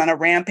goes on a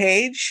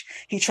rampage.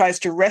 He tries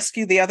to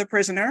rescue the other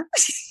prisoner.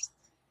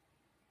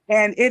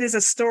 And it is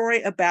a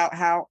story about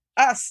how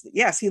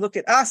he looked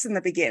at us in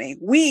the beginning.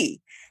 We,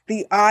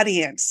 the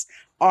audience,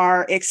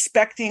 are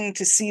expecting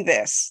to see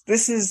this.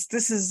 This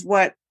is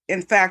what,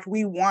 in fact,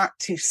 we want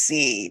to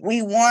see.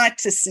 We want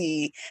to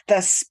see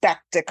the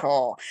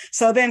spectacle.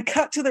 So then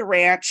cut to the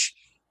ranch.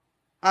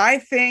 I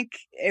think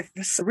if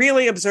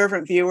really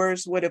observant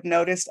viewers would have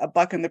noticed a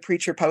Buck and the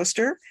Preacher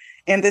poster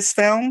in this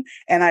film.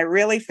 And I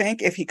really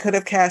think if he could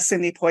have cast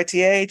Sidney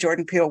Poitier,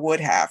 Jordan Peele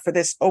would have for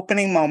this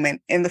opening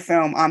moment in the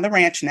film on the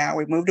ranch. Now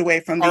we've moved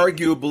away from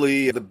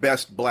arguably the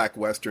best black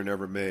Western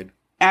ever made.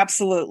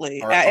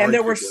 Absolutely. And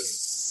there were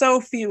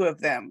so few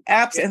of them.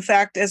 In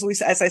fact, as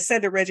I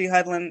said to Reggie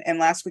Hudlin in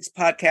last week's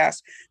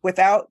podcast,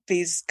 without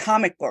these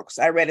comic books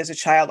I read as a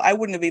child, I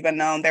wouldn't have even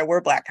known there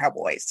were black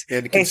cowboys.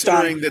 And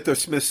considering that the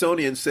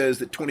Smithsonian says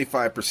that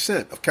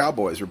 25% of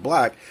cowboys are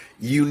black,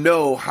 you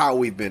know how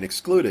we've been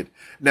excluded.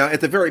 Now,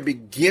 at the very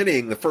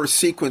beginning, the first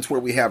sequence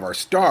where we have our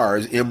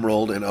stars,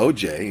 Emerald and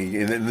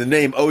OJ, and the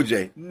name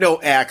OJ,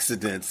 no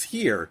accidents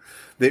here.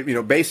 That,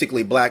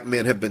 basically black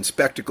men have been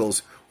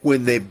spectacles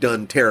when they've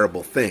done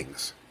terrible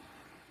things.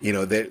 You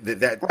know,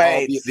 that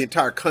Right. the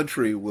entire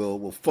country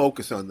will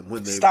focus on them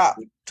when they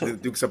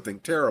do something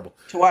terrible.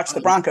 To watch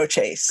the Bronco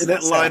chase. And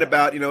that line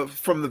about, you know,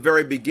 from the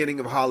very beginning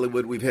of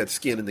Hollywood, we've had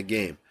skin in the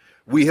game.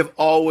 We have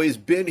always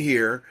been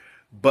here,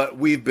 but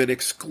we've been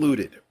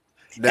excluded.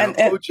 Now,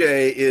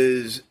 OJ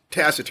is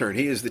taciturn.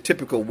 He is the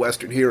typical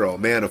Western hero, a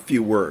man of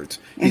few words.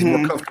 He's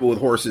more comfortable with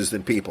horses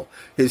than people.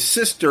 His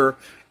sister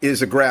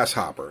is a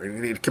grasshopper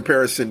in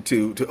comparison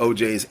to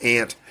OJ's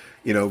aunt,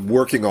 you know,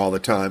 working all the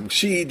time.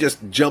 She just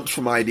jumps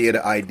from idea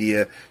to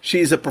idea.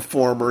 She's a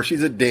performer.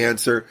 She's a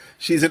dancer.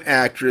 She's an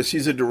actress.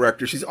 She's a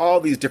director. She's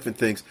all these different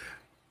things.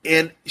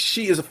 And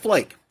she is a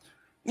flake.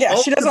 Yeah,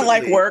 she doesn't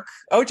like work.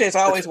 OJ's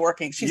always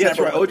working. She's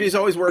never right. OJ's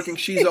always working.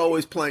 She's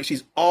always playing.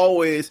 She's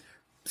always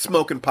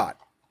smoking pot.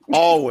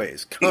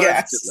 Always. Constantly.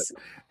 Yes.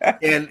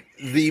 And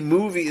the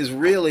movie is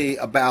really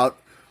about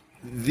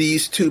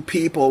these two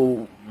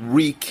people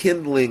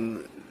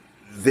rekindling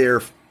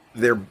their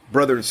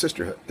brother and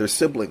sisterhood, their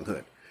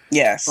siblinghood.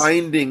 Yes.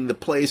 Finding the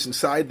place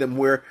inside them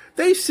where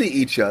they see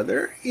each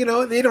other. You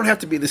know, they don't have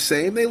to be the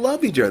same. They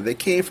love each other. They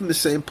came from the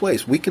same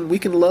place. We can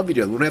love each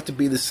other. We don't have to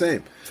be the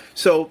same.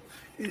 So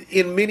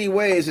in many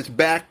ways, it's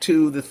back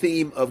to the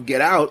theme of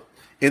Get Out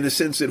in the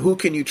sense that who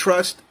can you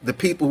trust? The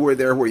people who are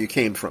there where you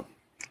came from.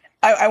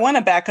 I want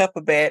to back up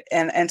a bit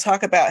and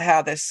talk about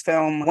how this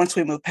film, once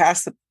we move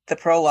past the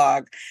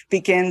prologue,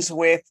 begins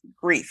with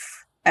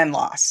grief and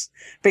loss,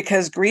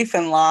 because grief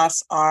and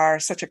loss are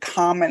such a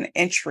common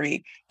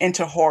entry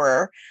into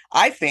horror.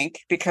 I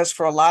think because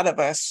for a lot of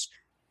us,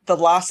 the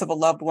loss of a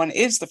loved one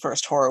is the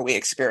first horror we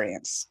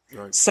experience.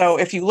 Right. So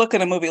if you look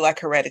at a movie like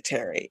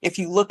Hereditary, if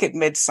you look at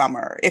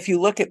Midsommar, if you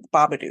look at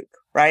Babadook,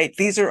 right?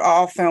 These are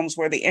all films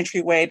where the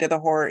entryway to the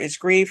horror is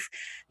grief.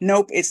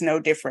 Nope, it's no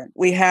different.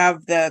 We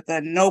have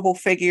the noble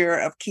figure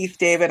of Keith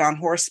David on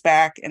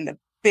horseback and the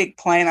big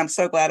plane. I'm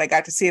so glad I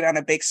got to see it on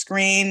a big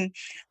screen,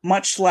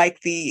 much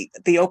like the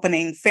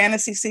opening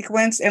fantasy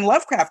sequence in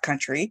Lovecraft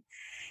Country.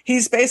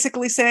 He's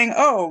basically saying,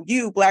 oh,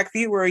 you Black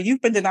viewer,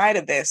 you've been denied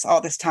of this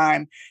all this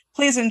time.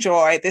 Please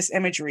enjoy this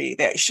imagery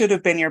that should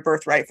have been your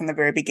birthright from the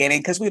very beginning,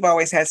 because we've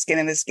always had skin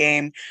in this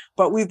game,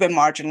 but we've been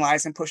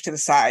marginalized and pushed to the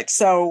side.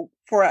 So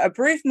for a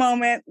brief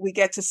moment, we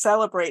get to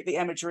celebrate the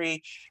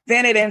imagery.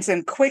 Then it ends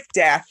in quick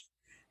death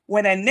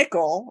when a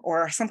nickel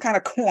or some kind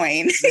of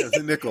coin. Yeah, it's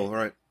a nickel,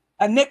 right.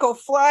 A nickel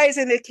flies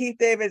into Keith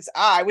David's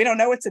eye. We don't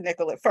know it's a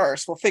nickel at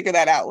first. We'll figure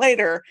that out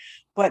later.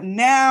 But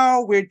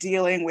now we're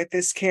dealing with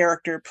this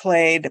character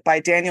played by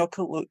Daniel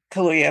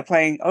Kaluuya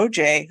playing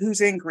OJ,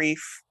 who's in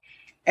grief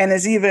and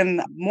is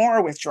even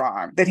more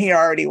withdrawn than he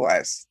already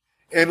was.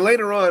 And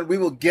later on, we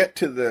will get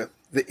to the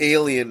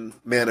alien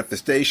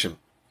manifestation.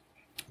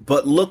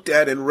 But looked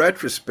at in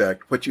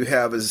retrospect, what you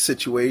have is a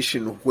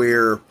situation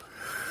where...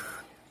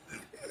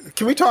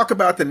 Can we talk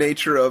about the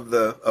nature of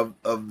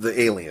the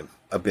alien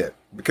a bit?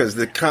 Because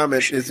the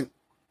comment isn't...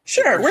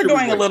 Sure, we're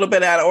going a little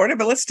bit out of order,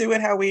 but let's do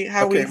it how we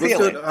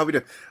feel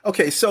it.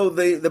 Okay, so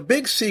the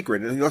big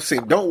secret, and you'll see,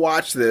 don't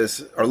watch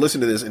this or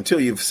listen to this until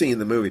you've seen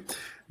the movie.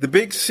 The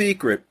big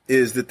secret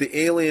is that the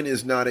alien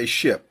is not a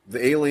ship.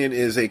 The alien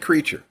is a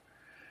creature.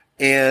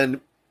 And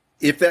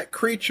if that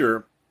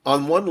creature,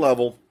 on one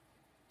level,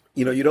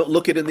 you know, you don't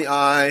look it in the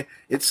eye,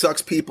 it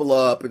sucks people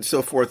up and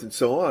so forth and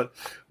so on.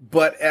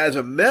 But as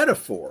a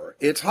metaphor,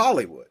 it's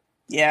Hollywood.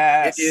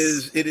 Yes.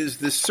 It is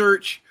the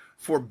search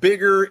for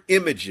bigger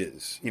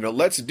images. You know,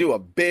 let's do a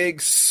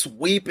big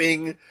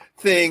sweeping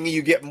thing.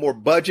 You get more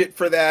budget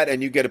for that,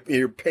 and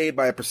you're paid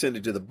by a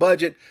percentage of the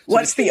budget. So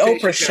what's the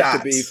Oprah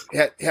shot?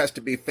 Has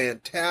to be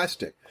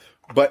fantastic.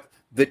 But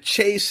the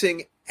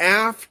chasing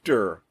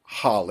after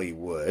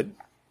Hollywood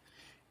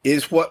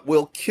is what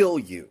will kill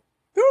you.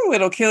 Ooh,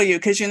 it'll kill you,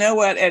 because you know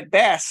what? At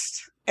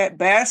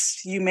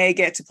best, you may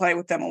get to play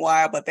with them a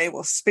while, but they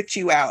will spit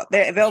you out.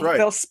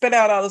 They'll spit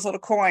out all those little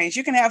coins.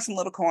 You can have some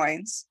little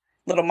coins,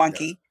 little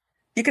monkey. Yeah.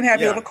 You can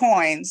have your little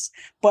coins,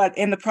 but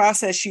in the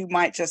process, you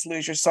might just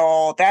lose your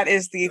soul. That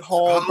is the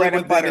whole Hollywood bread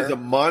and butter. Is a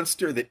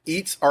monster that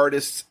eats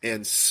artists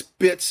and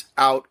spits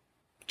out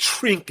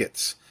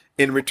trinkets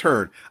in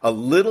return. A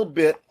little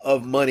bit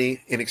of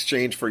money in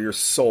exchange for your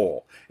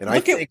soul. And I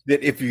think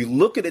that if you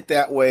look at it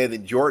that way,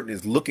 then Jordan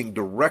is looking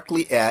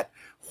directly at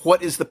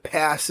what is the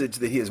passage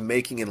that he is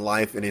making in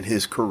life and in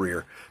his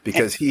career,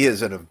 because he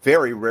is in a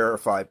very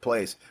rarefied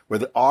place where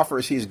the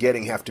offers he's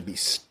getting have to be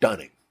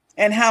stunning.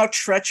 And how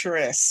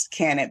treacherous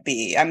can it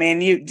be? I mean,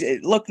 you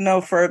look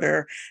no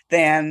further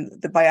than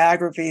the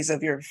biographies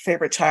of your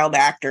favorite child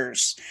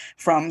actors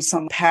from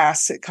some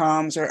past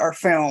sitcoms or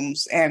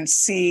films, and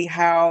see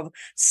how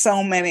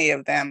so many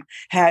of them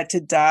had to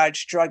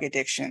dodge drug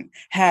addiction,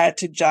 had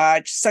to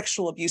dodge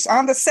sexual abuse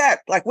on the set,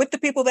 like with the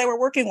people they were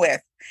working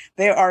with.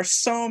 There are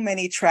so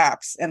many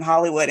traps in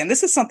Hollywood. And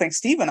this is something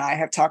Steve and I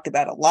have talked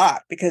about a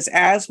lot, because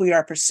as we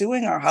are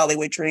pursuing our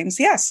Hollywood dreams,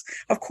 yes,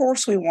 of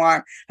course we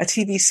want a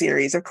TV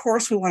series. Of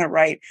course we want to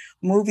write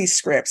movie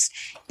scripts.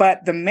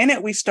 But the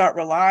minute we start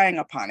relying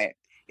upon it,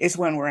 is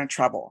when we're in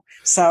trouble.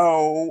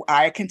 So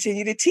I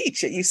continue to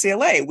teach at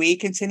UCLA. We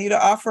continue to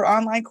offer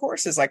online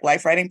courses like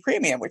Life Writing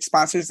Premium, which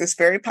sponsors this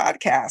very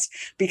podcast,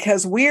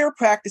 because we're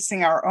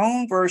practicing our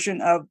own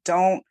version of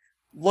don't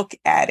look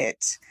at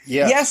it.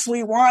 Yes,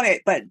 we want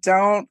it, but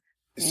don't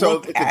look at it.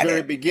 So at the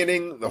very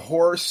beginning, the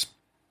horse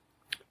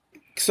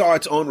saw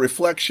its own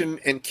reflection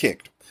and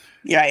kicked.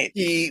 Right.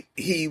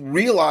 He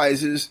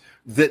realizes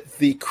that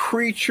the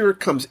creature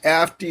comes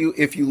after you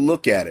if you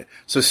look at it.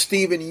 So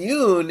Stephen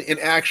Yoon, in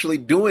actually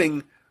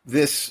doing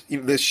this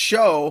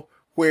show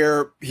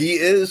where he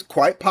is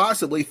quite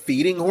possibly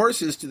feeding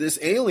horses to this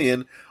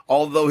alien,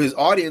 although his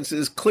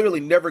audiences clearly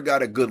never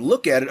got a good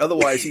look at it,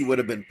 otherwise he would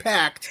have been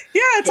packed.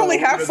 Yeah, it's only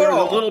half full.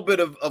 There's a little bit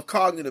of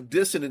cognitive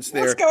dissonance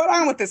there. What's going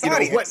on with this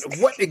audience?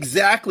 What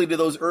exactly do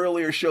those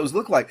earlier shows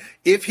look like?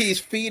 If he's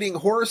feeding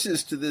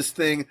horses to this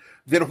thing,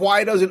 then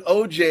why doesn't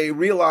OJ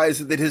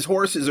realize that his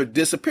horses are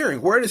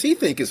disappearing? Where does he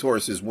think his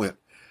horses went?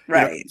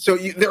 Right. So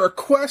there are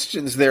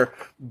questions there,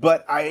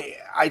 but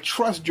I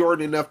trust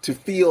Jordan enough to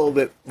feel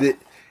that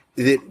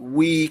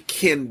we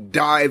can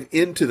dive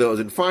into those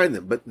and find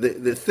them. But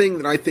the thing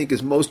that I think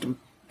is most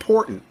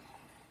important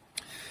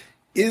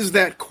is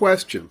that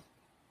question: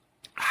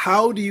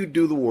 how do you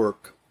do the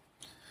work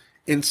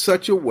in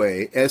such a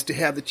way as to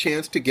have the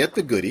chance to get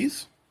the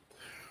goodies,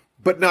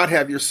 but not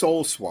have your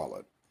soul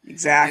swallowed?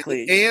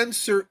 Exactly. And the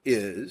answer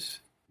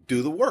is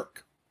do the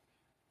work.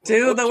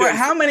 Do the work.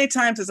 How many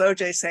times does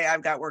OJ say,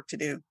 I've got work to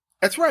do?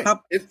 That's right. 4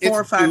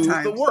 or 5 times.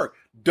 Do the work.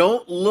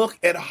 Don't look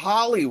at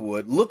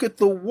Hollywood. Look at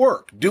the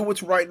work. Do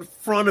what's right in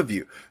front of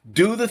you.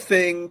 Do the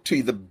thing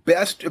to the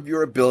best of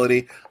your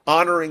ability,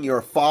 honoring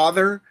your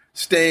father,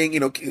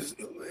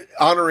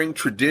 honoring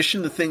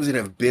tradition, the things that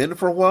have been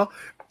for a while,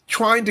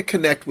 trying to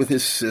connect with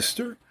his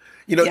sister,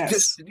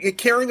 just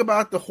caring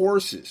about the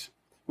horses,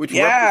 which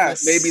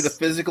represent maybe the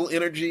physical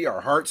energy,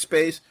 our heart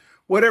space,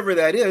 whatever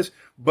that is.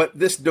 But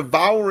this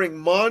devouring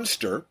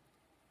monster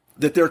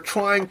that they're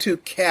trying to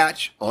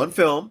catch on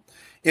film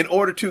in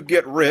order to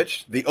get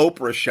rich, the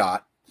Oprah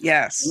shot,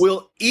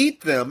 will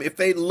eat them if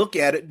they look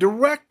at it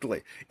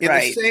directly.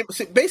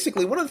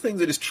 Basically, one of the things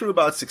that is true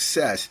about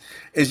success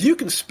is you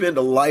can spend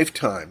a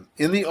lifetime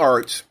in the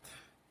arts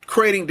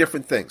creating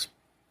different things,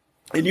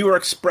 and you are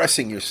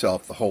expressing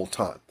yourself the whole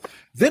time.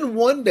 Then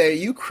one day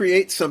you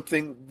create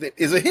something that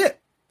is a hit,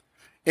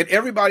 and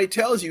everybody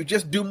tells you,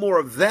 just do more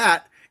of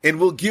that, and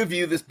we'll give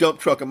you this dump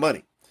truck of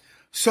money.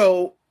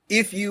 So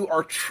if you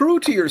are true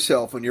to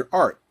yourself in your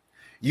art,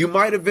 you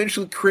might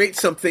eventually create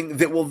something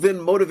that will then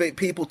motivate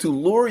people to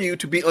lure you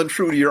to be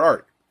untrue to your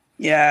art.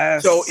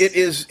 Yes. So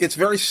it's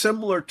very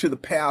similar to the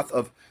path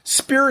of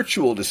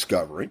spiritual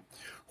discovery,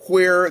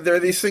 where there are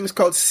these things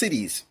called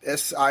siddhis,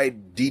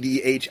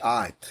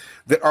 S-I-D-D-H-I,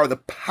 that are the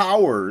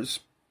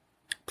powers,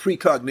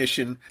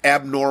 precognition,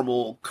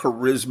 abnormal,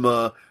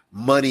 charisma,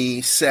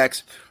 money,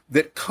 sex,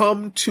 that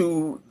come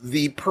to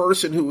the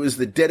person who is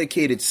the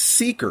dedicated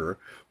seeker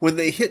when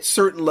they hit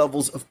certain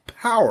levels of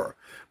power.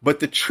 But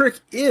the trick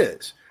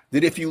is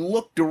that if you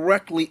look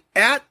directly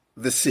at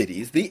the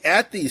siddhis,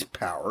 at these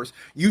powers,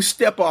 you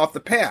step off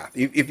the path.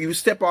 If you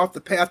step off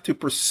the path to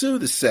pursue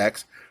the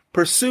sex,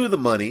 pursue the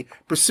money,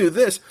 pursue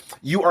this,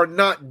 you are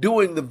not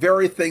doing the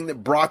very thing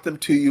that brought them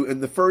to you in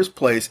the first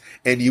place,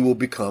 and you will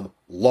become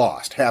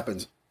lost.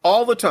 Happens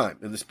all the time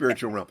in the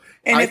spiritual realm.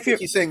 And I think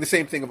he's saying the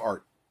same thing of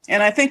art.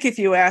 And I think if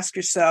you ask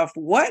yourself,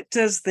 what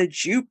does the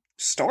Jupe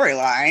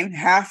storyline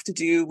have to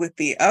do with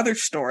the other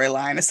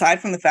storyline,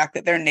 aside from the fact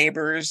that they're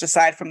neighbors,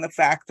 aside from the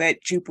fact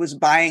that Jupe was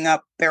buying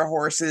up their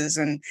horses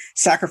and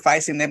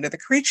sacrificing them to the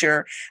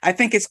creature? I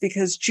think it's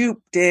because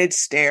Jupe did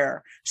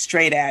stare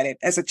straight at it.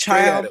 As a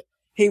child,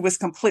 he was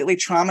completely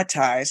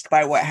traumatized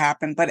by what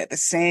happened, but at the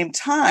same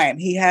time,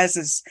 he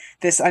has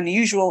this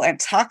unusual and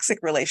toxic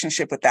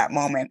relationship with that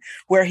moment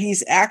where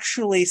he's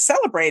actually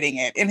celebrating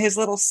it in his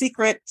little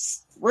secret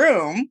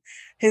room,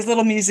 his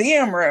little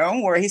museum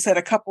room, where he said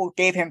a couple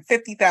gave him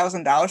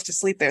 $50,000 to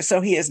sleep there. So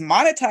he has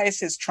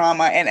monetized his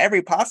trauma in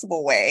every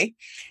possible way.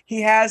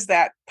 He has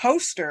that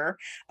poster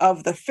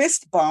of the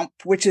fist bump,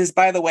 which is,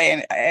 by the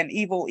way, an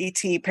evil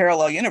E.T.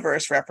 parallel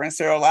universe reference.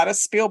 There are a lot of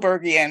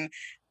Spielbergian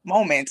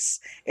moments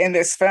in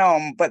this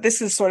film, but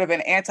this is sort of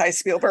an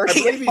anti-Spielberg. I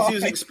believe he's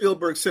using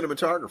Spielberg's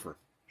cinematographer.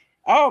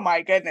 Oh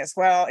my goodness.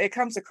 Well, it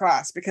comes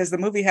across because the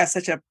movie has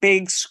such a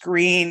big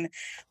screen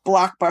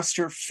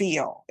blockbuster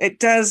feel. It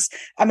does.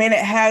 I mean,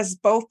 it has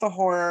both the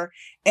horror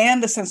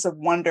and the sense of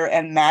wonder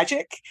and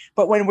magic.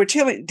 But when we're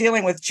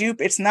dealing with Jupe,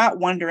 it's not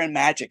wonder and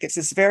magic. It's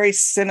this very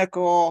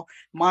cynical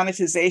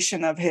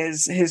monetization of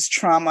his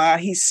trauma.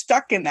 He's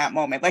stuck in that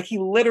moment. Like, he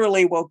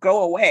literally will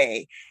go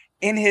away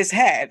in his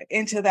head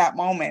into that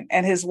moment,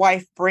 and his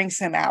wife brings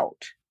him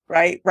out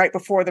right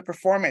before the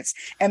performance.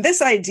 And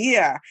this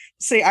idea,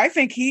 I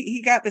think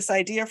he got this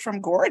idea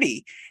from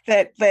Gordy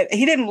that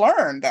he didn't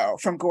learn, though,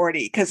 from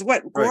Gordy, because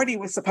what Gordy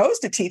was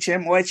supposed to teach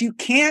him was you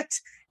can't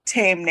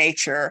tame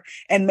nature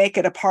and make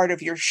it a part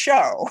of your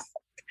show.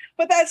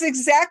 But that's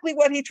exactly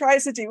what he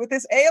tries to do with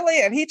this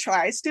alien. He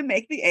tries to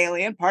make the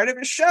alien part of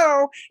his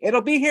show.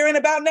 It'll be here in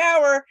about an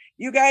hour.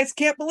 You guys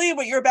can't believe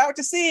what you're about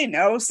to see.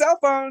 No cell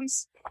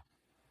phones.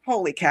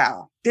 Holy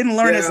cow. Didn't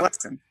learn his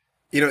lesson.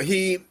 You know,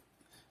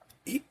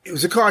 it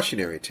was a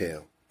cautionary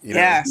tale. You know,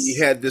 yes. He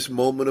had this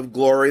moment of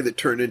glory that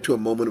turned into a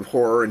moment of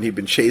horror, and he'd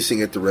been chasing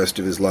it the rest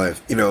of his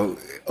life. You know,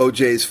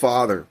 OJ's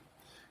father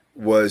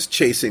was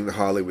chasing the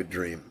Hollywood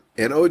dream.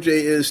 And OJ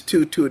is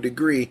too, to a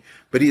degree,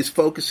 but he is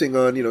focusing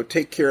on, you know,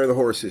 take care of the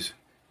horses,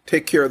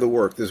 take care of the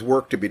work. There's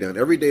work to be done.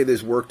 Every day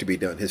there's work to be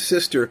done. His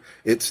sister,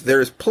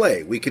 there's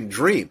play. We can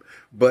dream.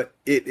 But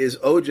it is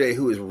OJ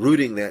who is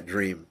rooting that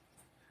dream.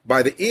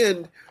 By the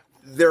end,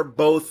 they're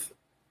both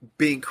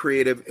being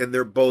creative and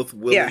they're both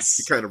willing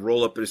to kind of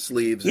roll up their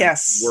sleeves and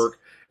work.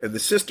 And the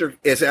sister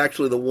is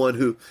actually the one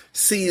who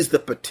sees the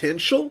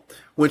potential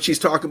when she's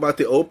talking about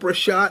the Oprah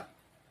shot.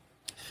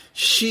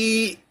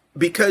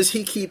 Because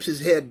he keeps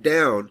his head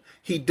down,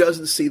 he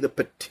doesn't see the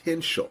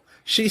potential.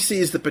 She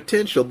sees the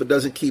potential, but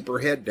doesn't keep her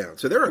head down.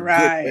 So they're a good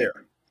pair.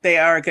 They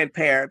are a good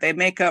pair. They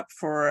make up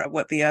for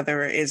what the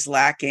other is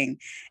lacking.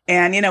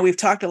 And, you know, we've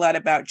talked a lot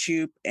about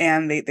Jupe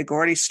and the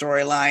Gordy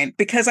storyline,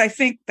 because I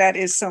think that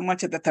is so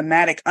much of the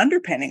thematic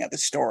underpinning of the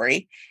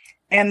story.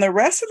 And the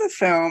rest of the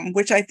film,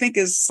 which I think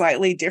is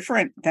slightly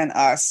different than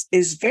Us,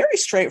 is very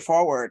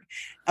straightforward.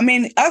 I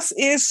mean, Us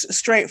is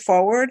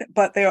straightforward,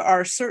 but there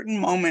are certain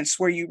moments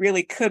where you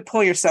really could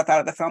pull yourself out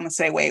of the film and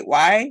say, wait,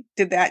 why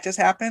did that just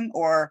happen?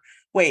 Or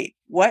wait,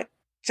 what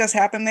just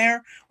happened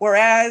there?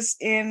 Whereas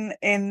in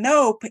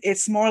Nope,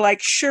 it's more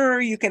like, sure,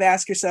 you could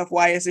ask yourself,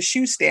 why is the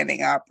shoe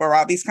standing up? Or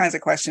all these kinds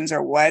of questions,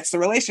 or what's the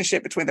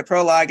relationship between the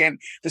prologue and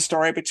the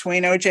story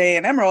between OJ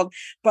and Emerald?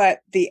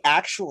 But the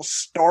actual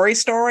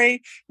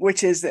story,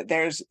 which is that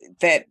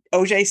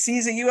OJ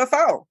sees a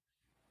UFO.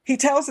 He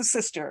tells his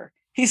sister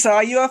he saw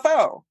a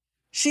UFO.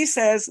 She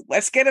says,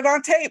 let's get it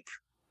on tape.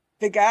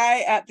 The guy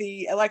at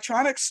the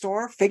electronics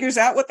store figures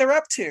out what they're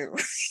up to.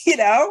 You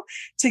know,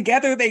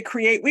 together they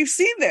create. We've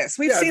seen this.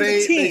 We've seen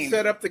the team. They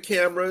set up the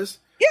cameras.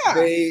 Yeah.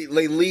 They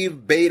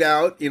leave bait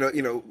out.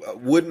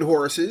 Wooden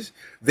horses.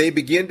 They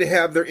begin to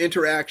have their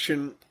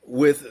interaction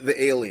with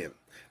the alien.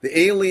 The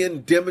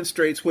alien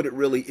demonstrates what it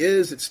really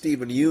is. It's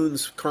Stephen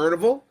Yoon's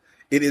carnival.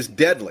 It is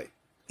deadly.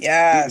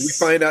 Yes. We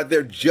find out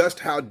there just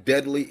how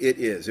deadly it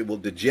is. It will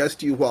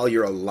digest you while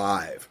you're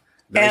alive.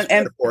 Nice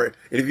metaphor.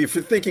 And if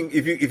you're thinking,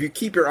 if you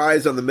keep your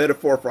eyes on the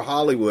metaphor for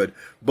Hollywood,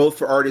 both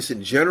for artists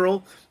in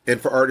general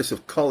and for artists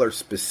of color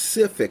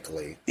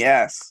specifically,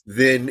 yes,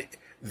 then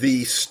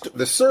the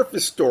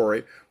surface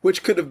story,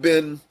 which could have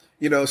been,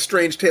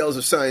 strange tales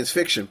of science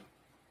fiction,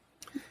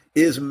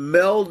 is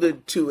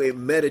melded to a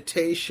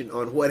meditation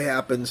on what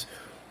happens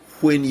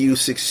when you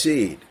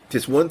succeed.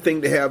 It's one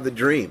thing to have the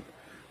dream,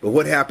 but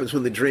what happens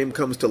when the dream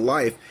comes to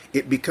life?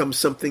 It becomes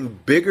something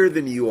bigger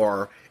than you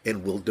are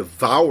and will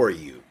devour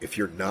you if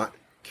you're not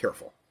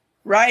careful.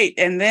 Right.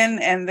 And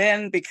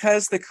then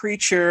because the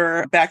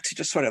creature, back to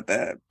just sort of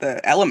the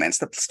elements,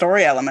 the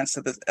story elements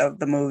of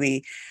the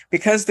movie,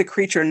 because the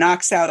creature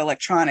knocks out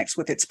electronics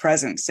with its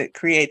presence, it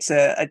creates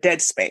a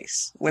dead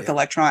space with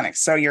electronics.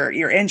 So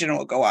your engine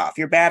will go off,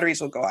 your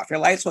batteries will go off, your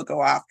lights will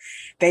go off.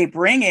 They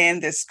bring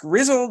in this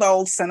grizzled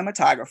old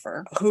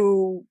cinematographer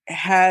who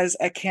has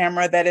a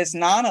camera that is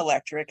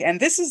non-electric. And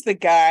this is the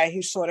guy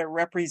who sort of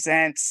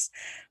represents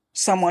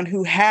someone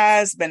who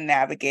has been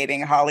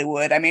navigating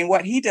Hollywood. I mean,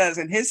 what he does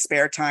in his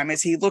spare time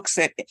is he looks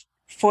at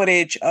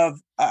footage of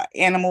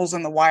animals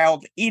in the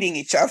wild eating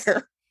each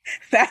other.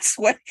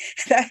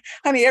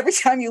 Every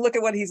time you look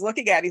at what he's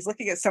looking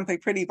at something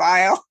pretty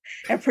vile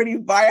and pretty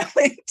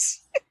violent.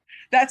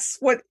 That's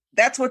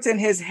what's in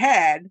his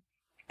head.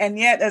 And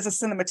yet, as a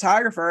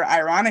cinematographer,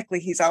 ironically,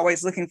 he's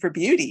always looking for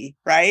beauty,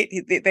 right?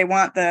 They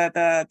want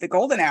the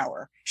golden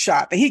hour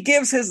shot, but he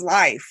gives his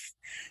life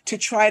to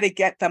try to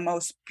get the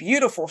most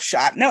beautiful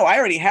shot. No, I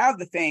already have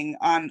the thing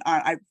on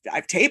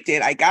I've taped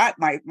it. I got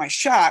my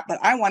shot, but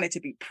I want it to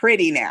be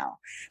pretty now.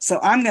 So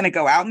I'm going to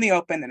go out in the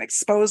open and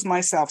expose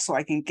myself so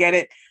I can get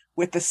it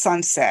with the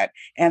sunset.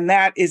 And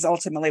that is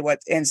ultimately what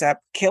ends up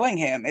killing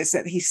him, is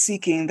that he's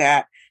seeking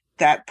that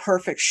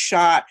perfect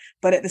shot.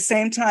 But at the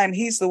same time,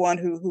 he's the one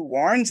who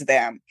warns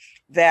them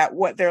that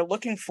what they're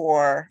looking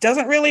for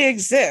doesn't really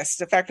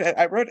exist. In fact,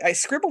 I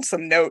scribbled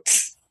some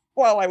notes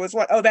while I was,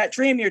 that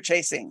dream you're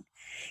chasing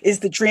is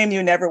the dream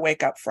you never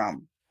wake up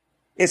from,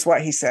 is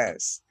what he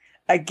says.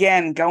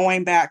 Again,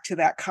 going back to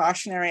that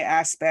cautionary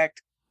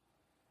aspect,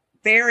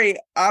 very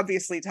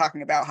obviously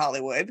talking about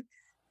Hollywood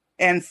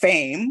and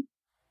fame.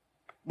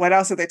 What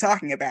else are they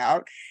talking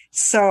about?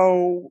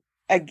 So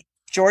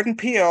Jordan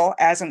Peele,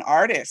 as an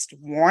artist,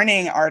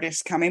 warning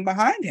artists coming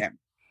behind him.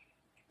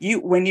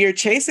 When you're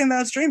chasing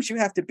those dreams, you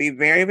have to be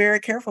very, very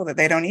careful that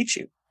they don't eat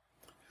you.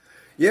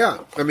 Yeah.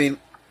 I mean,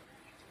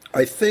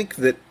 I think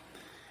that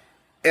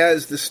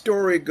as the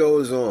story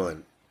goes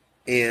on,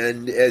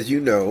 and as you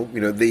know,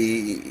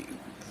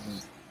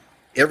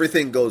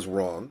 everything goes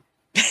wrong.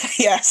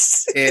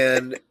 Yes.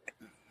 And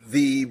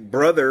the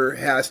brother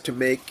has to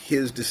make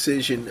his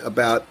decision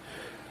about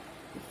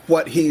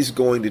what he's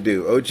going to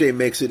do. OJ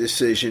makes a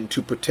decision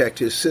to protect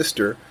his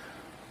sister,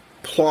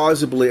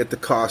 plausibly at the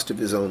cost of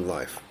his own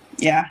life.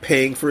 Yeah.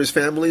 Paying for his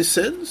family's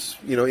sins,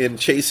 in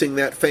chasing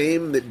that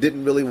fame that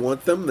didn't really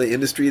want them, the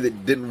industry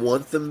that didn't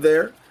want them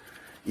there,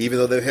 even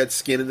though they've had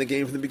skin in the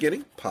game from the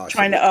beginning. Possibly.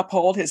 Trying to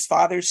uphold his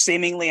father's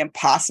seemingly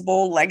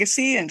impossible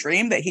legacy and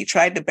dream that he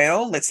tried to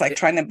build. It's like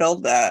trying to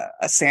build a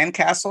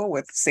sandcastle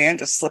with sand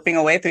just slipping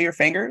away through your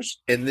fingers.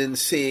 And then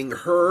seeing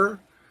her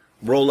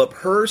roll up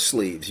her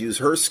sleeves, use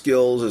her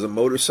skills as a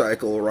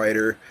motorcycle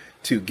rider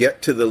to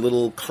get to the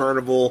little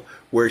carnival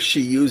where she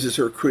uses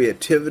her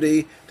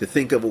creativity to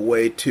think of a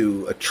way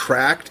to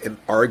attract and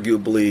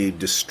arguably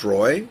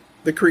destroy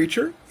the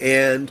creature,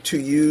 and to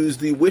use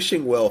the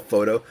wishing well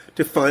photo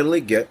to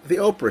finally get the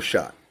Oprah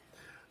shot.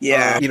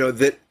 Yeah.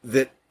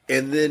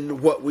 And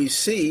then what we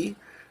see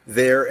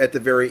there at the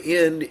very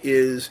end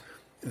is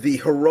the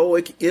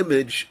heroic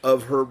image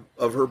of her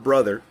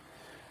brother,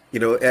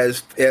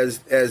 as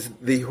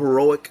the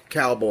heroic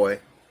cowboy,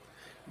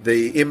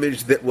 the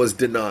image that was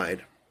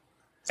denied.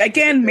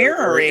 Again,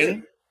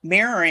 mirroring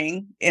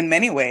in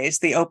many ways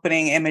the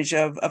opening image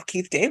of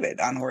Keith David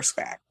on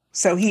horseback.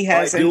 So he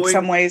has in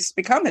some ways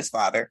become his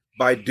father.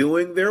 By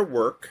doing their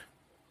work,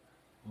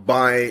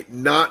 by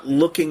not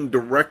looking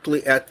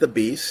directly at the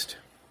beast,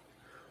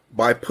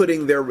 by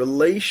putting their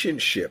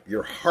relationship,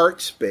 your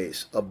heart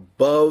space,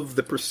 above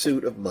the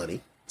pursuit of money,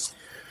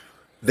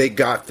 they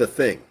got the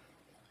thing.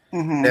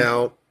 Mm-hmm.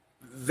 Now,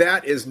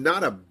 that is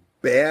not a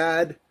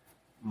bad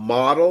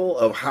model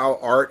of how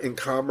art and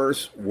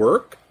commerce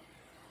work,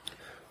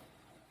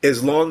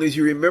 as long as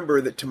you remember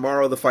that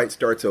tomorrow the fight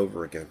starts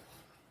over again.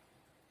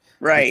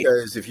 Right.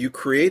 Because if you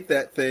create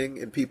that thing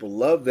and people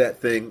love that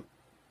thing,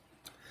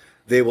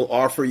 they will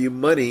offer you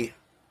money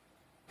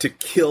to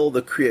kill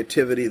the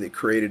creativity that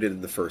created it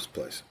in the first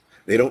place.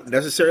 They don't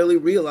necessarily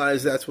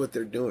realize that's what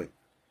they're doing.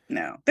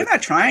 No, they're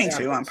not trying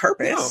to on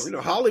purpose.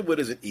 No,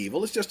 Hollywood isn't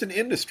evil. It's just an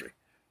industry.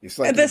 It's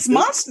like this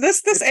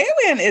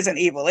alien isn't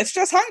evil. It's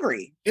just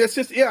hungry. It's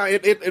just,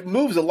 it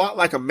moves a lot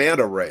like a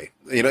manta ray.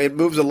 It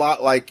moves a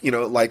lot like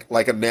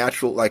a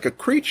natural, like a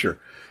creature.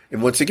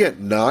 And once again,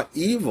 not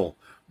evil,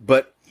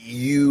 but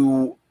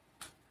you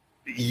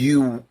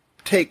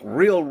take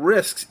real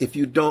risks if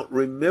you don't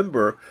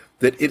remember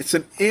that it's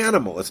an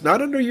animal. It's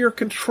not under your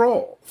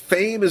control.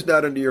 Fame is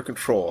not under your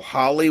control.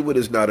 Hollywood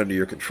is not under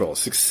your control.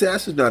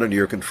 Success is not under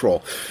your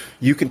control.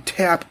 You can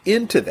tap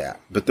into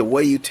that, but the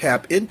way you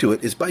tap into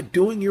it is by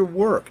doing your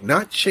work,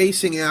 not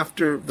chasing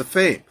after the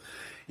fame.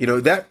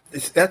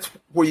 That's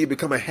where you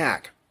become a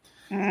hack.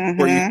 Mm-hmm.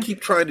 Where you keep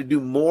trying to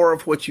do more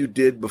of what you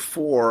did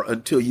before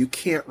until you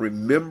can't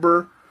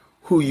remember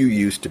who you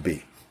used to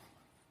be.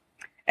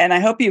 And I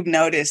hope you've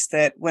noticed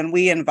that when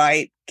we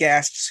invite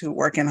guests who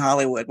work in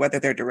Hollywood, whether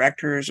they're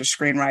directors or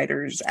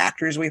screenwriters,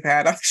 actors we've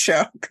had on the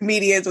show,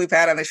 comedians we've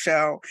had on the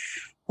show,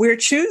 we're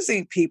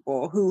choosing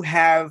people who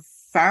have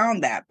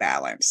found that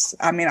balance.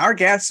 I mean, our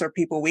guests are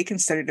people we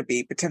consider to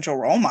be potential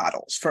role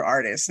models for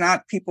artists,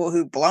 not people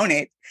who've blown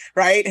it,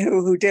 right?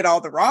 Who did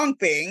all the wrong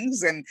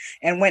things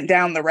and went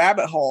down the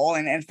rabbit hole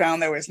and found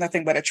there was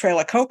nothing but a trail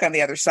of coke on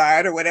the other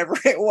side or whatever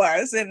it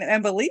was.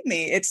 And believe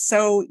me, it's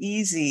so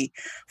easy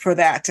for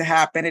that to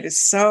happen. It is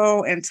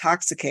so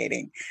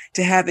intoxicating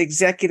to have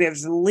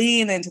executives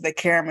lean into the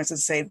cameras and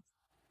say,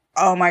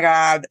 oh my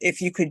God,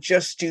 if you could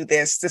just do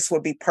this, this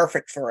would be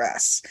perfect for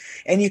us.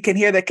 And you can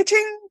hear the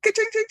ka-ching,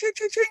 ka-ching, ching, ching,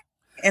 ching, ching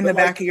in the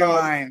back of your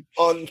mind.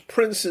 On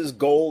Prince's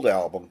Gold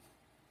album,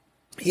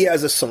 he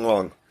has a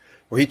song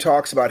where he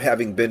talks about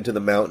having been to the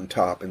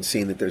mountaintop and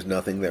seen that there's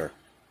nothing there.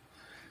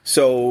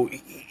 So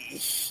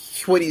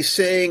what he's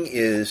saying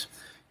is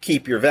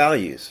keep your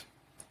values.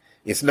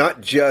 It's not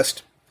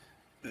just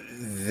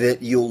that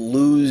you'll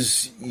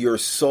lose your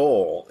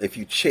soul if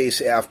you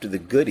chase after the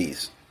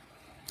goodies.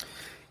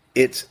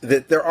 It's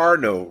that there are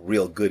no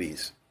real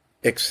goodies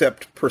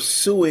except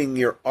pursuing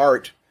your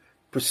art,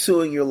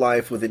 pursuing your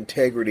life with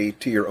integrity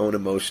to your own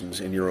emotions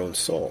and your own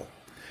soul.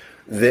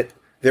 That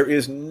there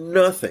is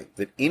nothing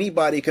that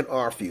anybody can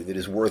offer you that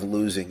is worth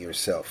losing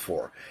yourself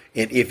for.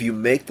 And if you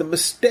make the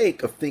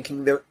mistake of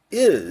thinking there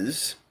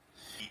is,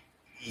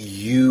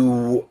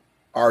 you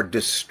are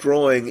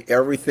destroying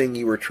everything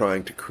you were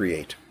trying to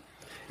create.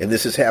 And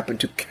this has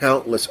happened to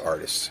countless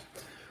artists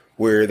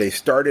where they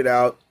started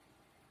out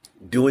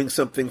doing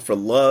something for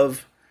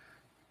love,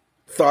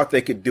 thought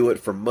they could do it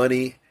for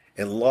money,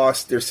 and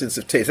lost their sense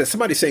of taste. That's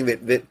somebody saying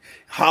that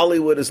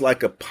Hollywood is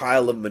like a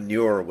pile of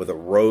manure with a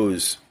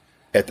rose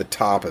at the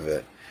top of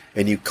it.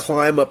 And you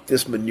climb up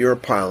this manure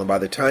pile, and by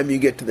the time you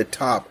get to the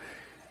top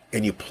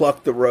and you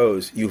pluck the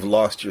rose, you've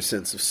lost your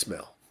sense of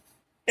smell.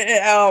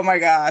 Oh my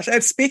gosh.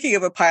 And speaking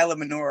of a pile of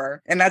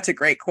manure, and that's a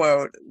great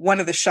quote,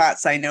 one of the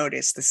shots I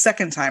noticed the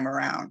second time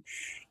around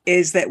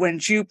is that when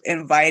Jupe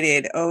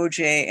invited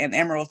OJ and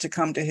Emerald to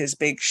come to his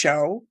big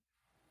show,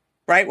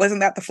 right? Wasn't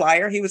that the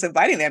flyer? He was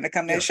inviting them to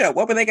come to his show.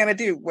 What were they going to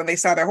do when they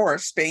saw their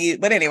horse being used?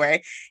 But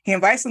anyway, he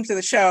invites them to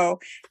the show.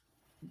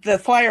 The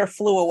flyer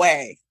flew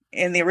away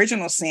in the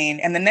original scene.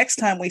 And the next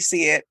time we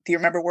see it, do you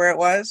remember where it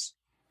was?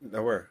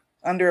 No, where?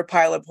 under a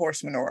pile of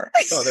horse manure.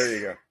 Oh, there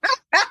you go.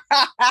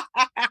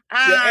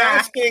 You're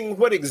asking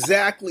what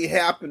exactly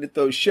happened at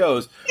those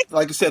shows.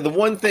 Like I said, the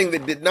one thing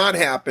that did not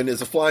happen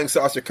is a flying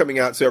saucer coming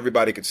out so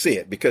everybody could see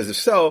it. Because if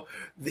so,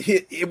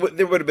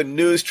 there would have been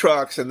news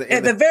trucks, and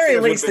at the very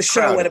least, the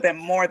show would have been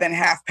more than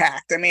half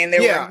packed. I mean,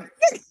 there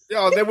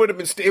would have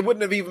been. It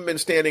wouldn't have even been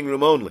standing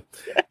room only.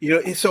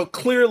 So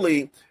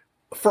clearly,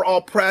 for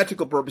all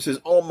practical purposes,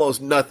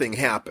 almost nothing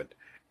happened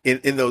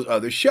in those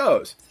other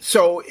shows.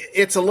 So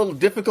it's a little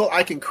difficult.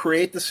 I can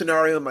create the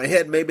scenario in my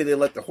head. Maybe they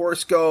let the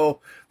horse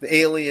go. The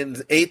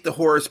aliens ate the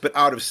horse, but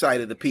out of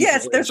sight of the people.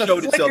 Yes, there's it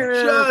showed itself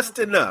just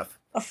enough.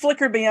 A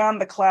flicker beyond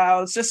the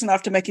clouds, just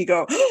enough to make you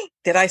go, oh,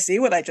 did I see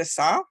what I just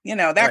saw?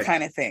 That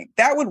kind of thing.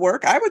 That would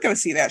work. I would go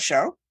see that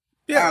show.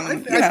 Yeah,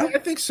 I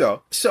think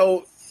so.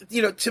 So,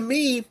 to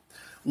me,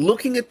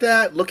 looking at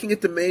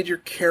the major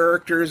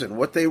characters and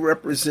what they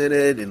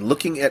represented, and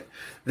looking at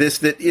this,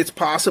 that it's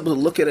possible to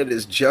look at it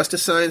as just a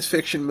science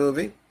fiction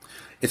movie.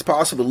 It's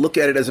possible to look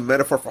at it as a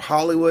metaphor for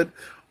Hollywood,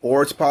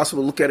 or it's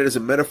possible to look at it as a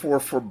metaphor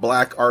for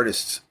black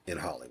artists in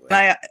Hollywood.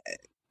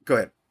 Go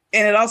ahead.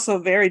 And it also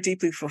very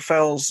deeply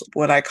fulfills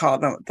what I call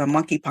the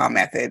monkey paw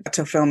method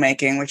to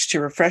filmmaking, which,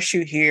 to refresh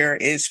you here,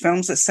 is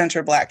films that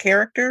center black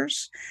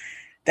characters,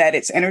 that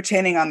it's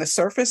entertaining on the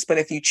surface, but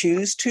if you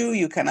choose to,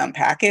 you can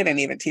unpack it and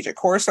even teach a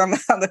course on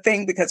the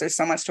thing, because there's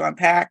so much to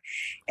unpack.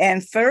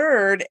 And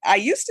third, I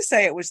used to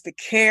say it was the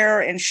care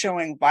in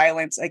showing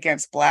violence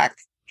against black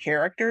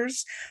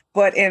characters,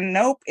 but in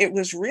Nope, it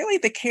was really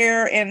the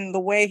care in the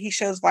way he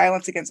shows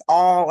violence against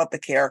all of the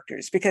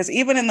characters, because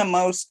even in the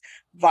most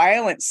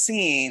violent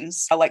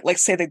scenes, like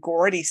say the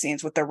Gordy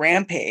scenes with the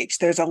rampage,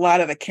 there's a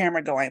lot of the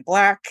camera going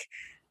black,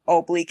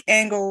 oblique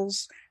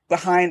angles,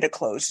 behind a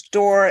closed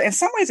door. In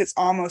some ways, it's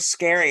almost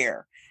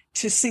scarier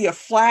to see a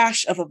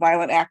flash of a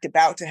violent act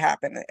about to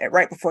happen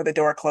right before the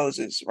door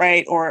closes,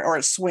 right? Or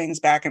it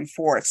swings back and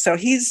forth. So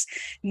he's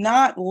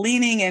not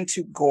leaning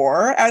into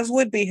gore, as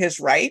would be his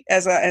right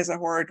as a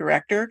horror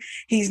director.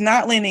 He's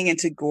not leaning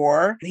into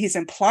gore. He's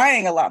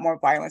implying a lot more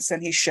violence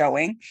than he's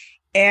showing.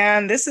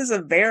 And this is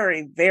a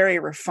very, very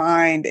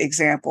refined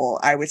example,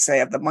 I would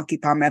say, of the monkey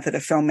paw method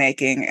of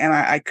filmmaking. And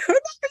I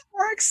couldn't be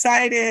more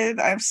excited.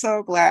 I'm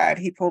so glad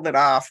he pulled it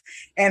off.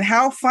 And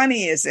how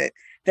funny is it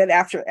that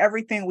after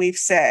everything we've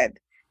said,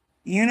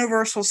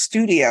 Universal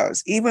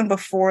Studios, even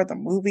before the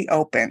movie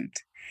opened,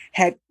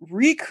 had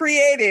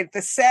recreated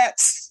the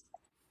sets.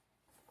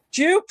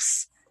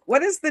 Jupes,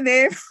 what is the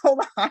name?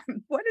 Hold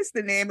on. What is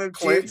the name of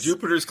Jupes?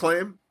 Jupiter's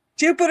Claim?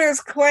 Jupiter's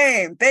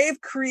Claim.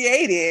 They've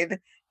created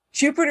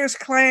Jupiter's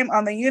Claim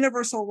on the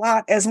Universal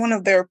lot as one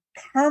of their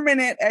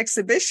permanent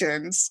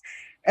exhibitions.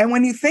 And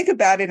when you think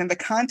about it in the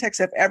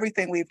context of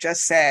everything we've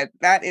just said,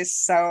 that is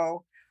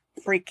so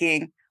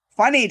freaking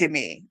funny to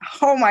me.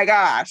 Oh my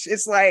gosh.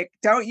 It's like,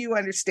 don't you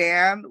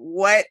understand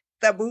what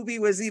the movie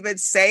was even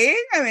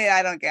saying? I mean,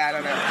 I don't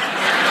know.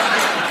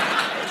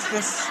 It's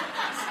just...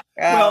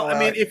 Well, I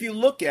mean, if you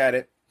look at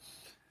it,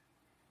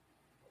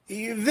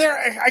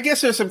 I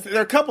guess there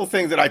are a couple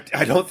things that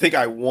I don't think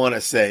I want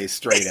to say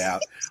straight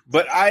out,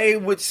 but I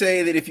would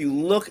say that if you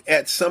look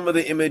at some of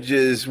the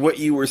images, what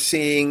you were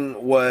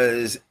seeing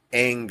was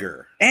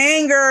anger.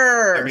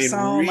 I mean,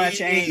 so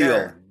much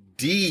anger.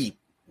 Deep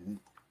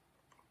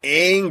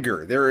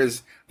anger.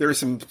 There are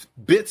some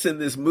bits in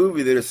this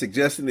movie that are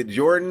suggesting that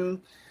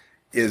Jordan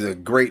is a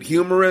great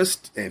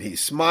humorist, and he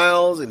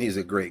smiles, and he's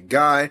a great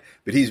guy,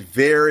 but he's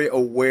very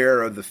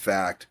aware of the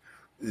fact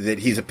that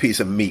he's a piece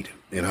of meat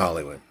in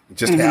Hollywood. It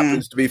just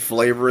happens to be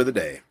flavor of the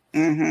day,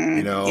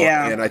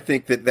 And I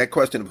think that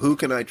question of who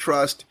can I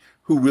trust,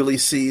 who really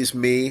sees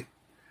me,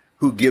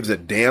 who gives a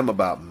damn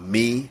about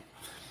me,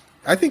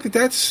 I think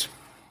that's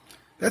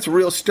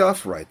real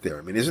stuff right there.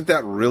 I mean, isn't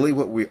that really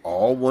what we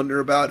all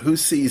wonder about? Who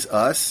sees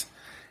us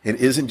and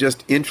isn't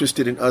just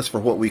interested in us for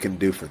what we can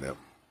do for them?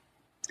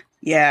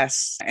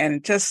 Yes.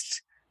 And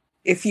just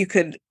if you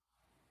could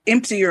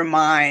empty your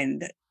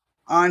mind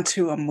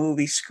onto a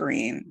movie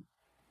screen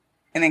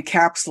and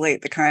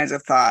encapsulate the kinds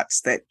of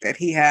thoughts that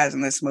he has in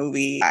this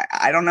movie,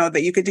 I don't know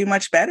that you could do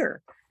much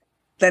better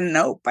than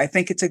Nope. I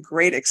think it's a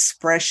great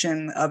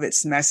expression of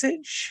its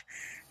message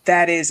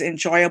that is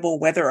enjoyable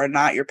whether or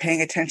not you're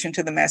paying attention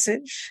to the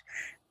message.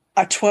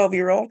 A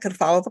 12-year-old could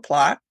follow the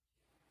plot,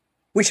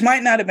 which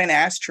might not have been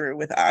as true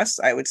with us,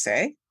 I would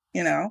say.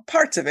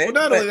 Parts of it.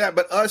 Well, not only that,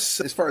 but us,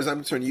 as far as I'm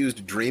concerned,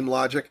 used dream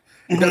logic.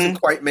 It doesn't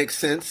quite make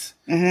sense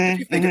if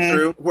you think it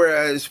through.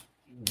 Whereas,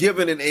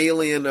 given an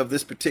alien of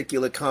this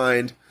particular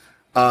kind,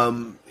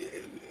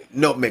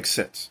 Nope makes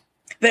sense.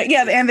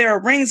 And there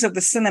are rings of the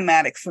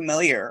cinematic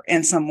familiar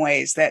in some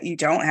ways that you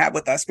don't have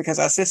with us, because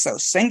us is so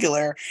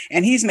singular,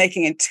 and he's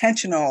making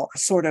intentional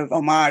sort of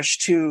homage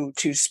to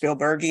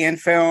Spielbergian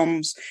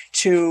films,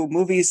 to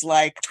movies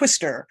like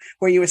Twister,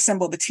 where you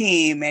assemble the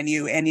team and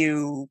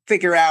you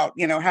figure out,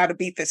 how to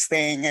beat this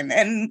thing,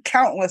 and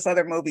countless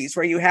other movies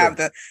where you have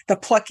the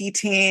plucky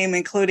team,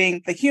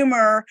 including the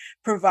humor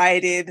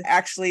provided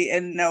actually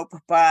in Nope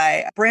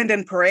by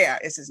Brandon Perea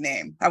is his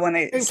name. I want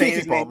to say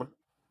his name.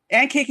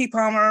 And Keke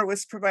Palmer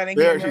was providing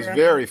humor. She's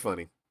very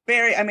funny.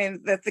 I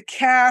mean, the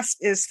cast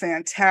is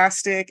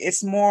fantastic.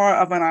 It's more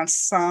of an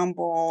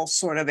ensemble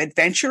sort of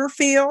adventure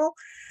feel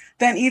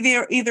than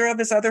either of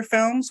his other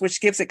films,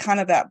 which gives it kind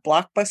of that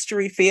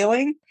blockbustery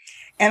feeling.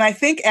 And I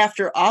think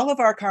after all of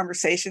our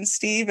conversations,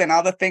 Steve, and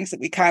all the things that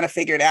we kind of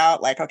figured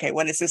out, like, okay,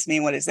 what does this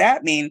mean? What does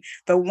that mean?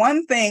 The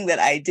one thing that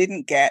I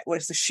didn't get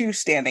was the shoe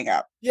standing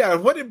up. Yeah.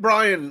 What did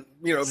Brian,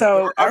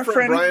 so our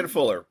friend Brian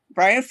Fuller.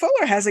 Brian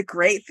Fuller has a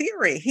great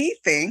theory. He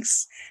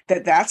thinks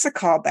that that's a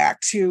callback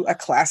to a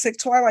classic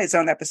Twilight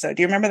Zone episode.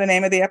 Do you remember the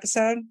name of the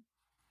episode?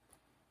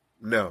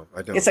 No,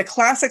 I don't. It's a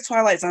classic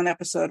Twilight Zone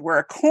episode where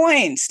a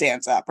coin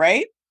stands up,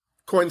 right?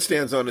 Coin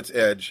stands on its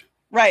edge.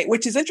 Right,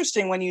 which is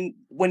interesting when you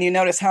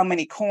notice how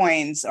many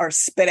coins are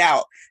spit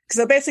out.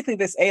 So basically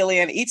this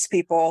alien eats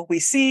people. We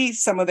see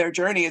some of their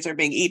journeys are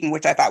being eaten,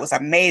 which I thought was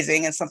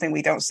amazing and something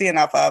we don't see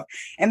enough of.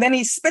 And then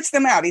he spits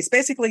them out. He's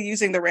basically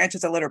using the ranch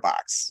as a litter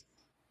box.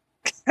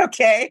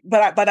 Okay,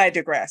 but I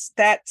digress.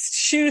 That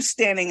shoe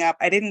standing up,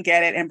 I didn't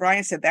get it. And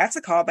Brian said that's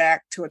a callback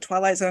to a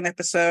Twilight Zone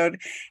episode.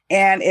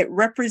 And it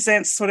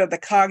represents sort of the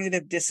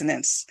cognitive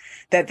dissonance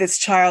that this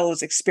child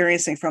was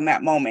experiencing from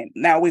that moment.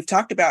 Now, we've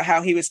talked about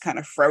how he was kind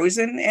of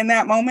frozen in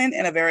that moment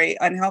in a very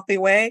unhealthy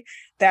way.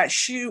 That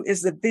shoe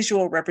is the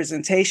visual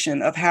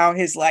representation of how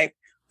his life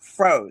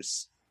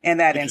froze in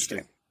that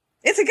instant.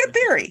 It's a good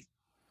theory.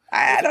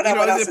 I don't know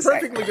what else to say. It's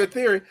a perfectly good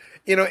theory.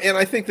 And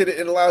I think that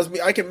it allows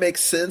me, I can make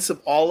sense of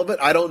all of it.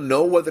 I don't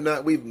know whether or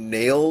not we've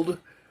nailed,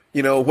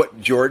 what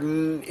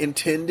Jordan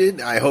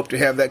intended. I hope to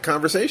have that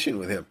conversation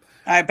with him.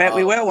 I bet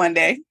we will one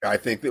day. I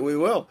think that we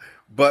will.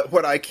 But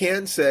what I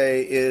can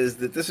say is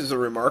that this is a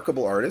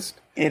remarkable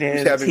artist. It is.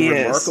 He's having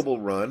a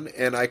remarkable run,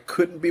 and I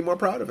couldn't be more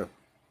proud of him.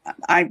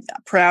 I'm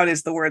proud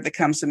is the word that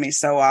comes to me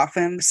so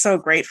often. So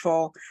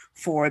grateful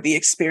for the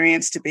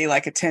experience to be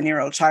like a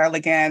 10-year-old child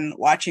again,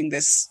 watching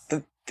the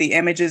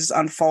images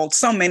unfold,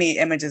 so many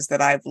images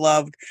that I've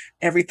loved,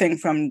 everything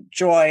from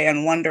joy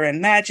and wonder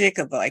and magic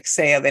of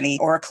any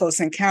or close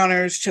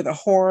encounters to the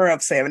horror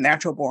of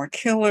natural born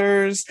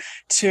killers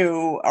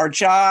to our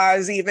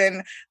Jaws,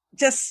 even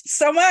just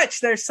so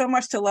much. There's so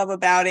much to love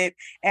about it.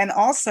 And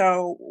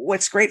also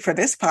what's great for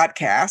this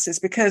podcast is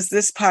because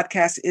this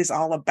podcast is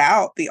all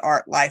about the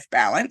art-life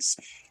balance.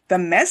 The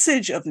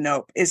message of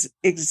Nope is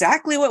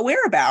exactly what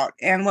we're about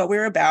and what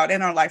we're about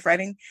in our Life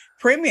Writing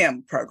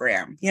Premium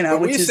program. When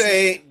we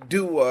say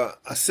do a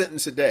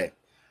sentence a day,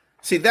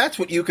 see, that's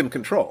what you can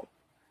control.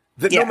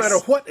 That no matter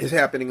what is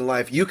happening in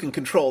life, you can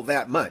control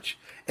that much.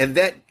 And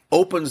that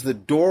opens the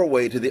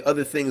doorway to the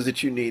other things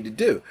that you need to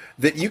do.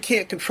 That you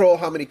can't control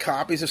how many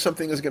copies of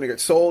something is going to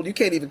get sold. You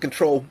can't even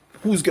control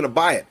who's going to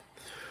buy it.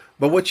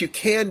 But what you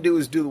can do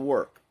is do the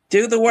work.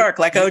 Do the work,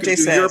 like OJ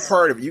says. You're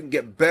part of it. You can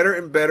get better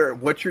and better at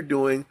what you're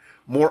doing,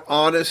 more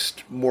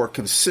honest, more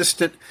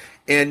consistent.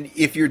 And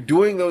if you're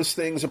doing those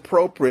things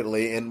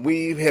appropriately, and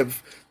we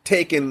have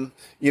taken,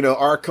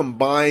 our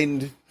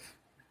combined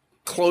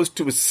close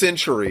to a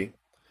century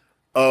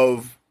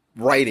of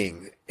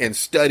writing and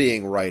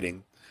studying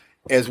writing,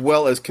 as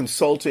well as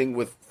consulting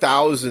with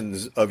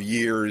thousands of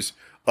years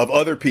of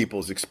other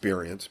people's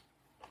experience,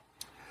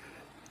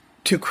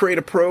 to create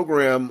a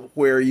program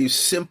where you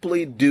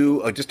simply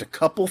do just a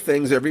couple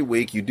things every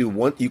week. You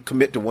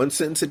commit to one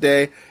sentence a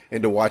day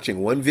and to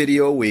watching one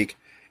video a week.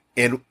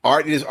 And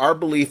it is our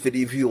belief that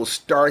if you will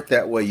start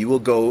that way, you will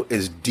go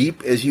as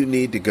deep as you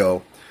need to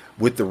go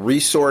with the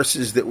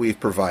resources that we've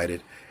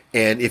provided.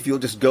 And if you'll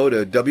just go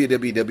to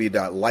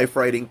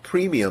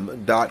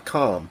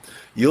www.lifewritingpremium.com,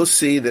 you'll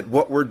see that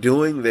what we're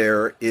doing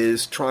there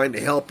is trying to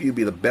help you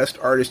be the best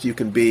artist you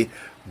can be,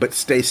 but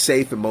stay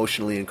safe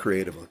emotionally and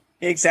creatively.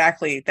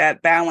 Exactly.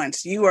 That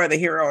balance. You are the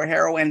hero or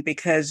heroine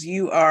because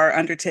you are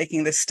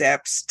undertaking the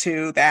steps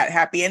to that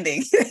happy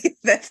ending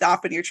that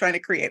often you're trying to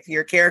create for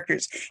your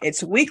characters.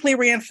 It's weekly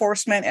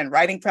reinforcement and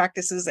writing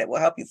practices that will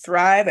help you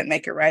thrive and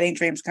make your writing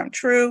dreams come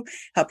true,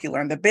 help you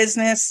learn the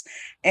business.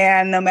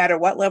 And no matter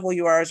what level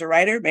you are as a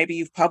writer, maybe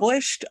you've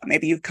published,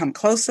 maybe you've come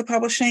close to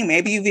publishing,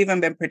 maybe you've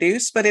even been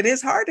produced, but it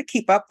is hard to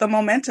keep up the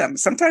momentum.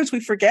 Sometimes we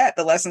forget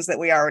the lessons that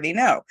we already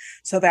know.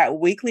 So that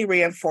weekly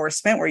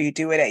reinforcement where you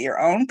do it at your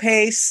own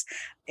pace,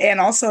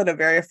 and also at a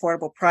very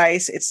affordable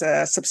price. It's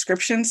a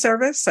subscription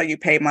service, so you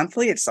pay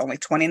monthly. It's only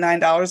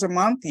 $29 a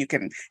month. You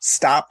can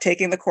stop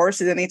taking the course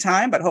at any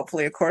time, but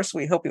hopefully, of course,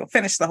 we hope you'll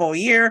finish the whole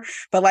year.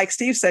 But like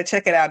Steve said,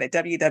 check it out at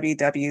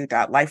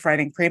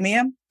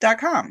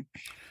www.lifewritingpremium.com.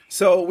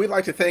 So we'd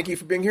like to thank you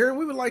for being here, and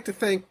we would like to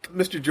thank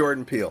Mr.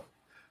 Jordan Peele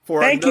for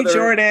Thank you,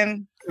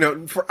 Jordan.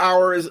 For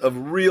hours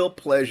of real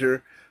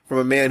pleasure from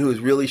a man who is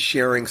really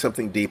sharing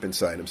something deep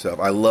inside himself.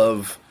 I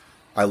love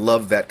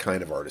that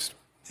kind of artist.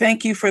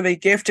 Thank you for the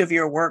gift of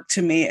your work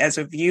to me as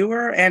a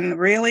viewer, and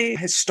really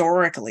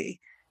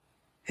historically,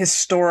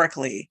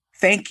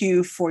 thank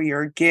you for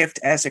your gift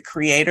as a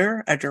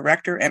creator, a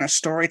director, and a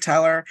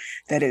storyteller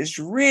that is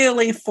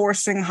really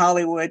forcing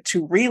Hollywood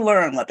to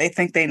relearn what they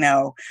think they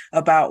know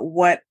about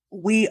what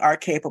we are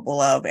capable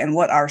of and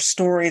what our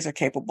stories are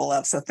capable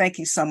of. So thank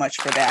you so much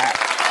for that.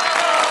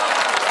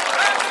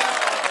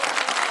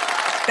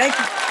 Thank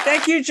you.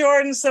 Thank you,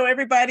 Jordan. So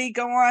everybody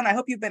go on. I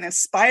hope you've been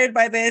inspired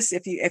by this.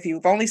 If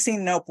you've only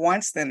seen Nope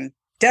once, then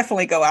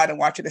definitely go out and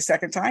watch it a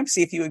second time.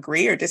 See if you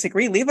agree or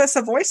disagree. Leave us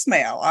a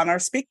voicemail on our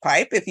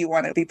SpeakPipe if you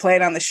want to be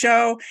played on the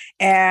show.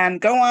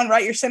 And go on,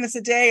 write your sentence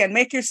a day and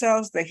make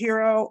yourselves the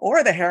hero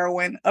or the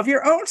heroine of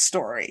your own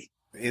story.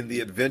 In the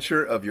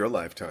adventure of your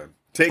lifetime.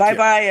 Take care.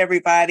 Bye-bye,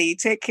 everybody.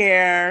 Take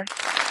care.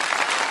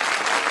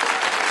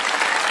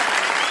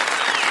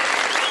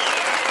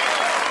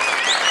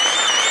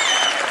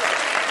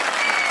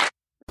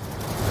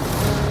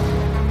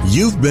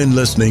 You've been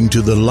listening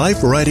to the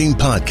Life Writing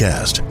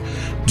Podcast.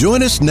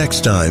 Join us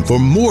next time for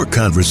more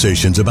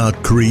conversations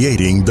about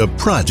creating the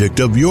project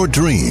of your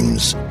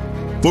dreams.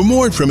 For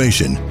more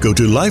information, go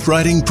to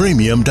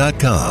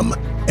lifewritingpremium.com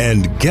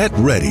and get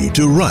ready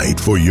to write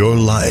for your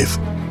life.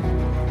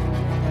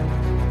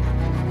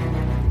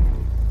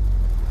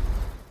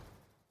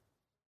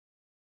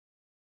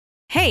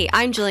 Hey,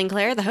 I'm Jillian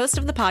Clare, the host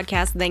of the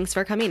podcast Thanks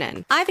for Coming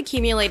In. I've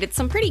accumulated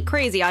some pretty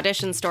crazy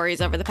audition stories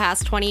over the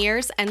past 20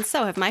 years, and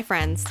so have my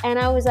friends. And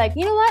I was like,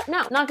 you know what?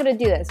 No, not going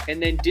to do this.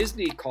 And then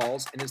Disney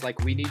calls and is like,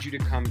 we need you to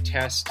come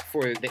test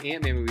for the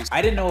Ant-Man movies.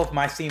 I didn't know if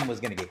my scene was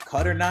going to get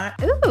cut or not.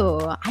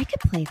 Ooh, I could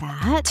play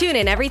that. Tune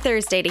in every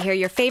Thursday to hear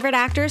your favorite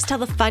actors tell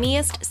the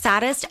funniest,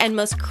 saddest, and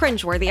most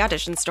cringeworthy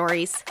audition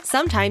stories.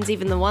 Sometimes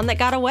even the one that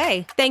got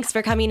away. Thanks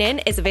for Coming In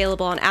is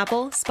available on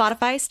Apple,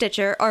 Spotify,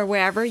 Stitcher, or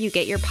wherever you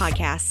get your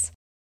podcasts.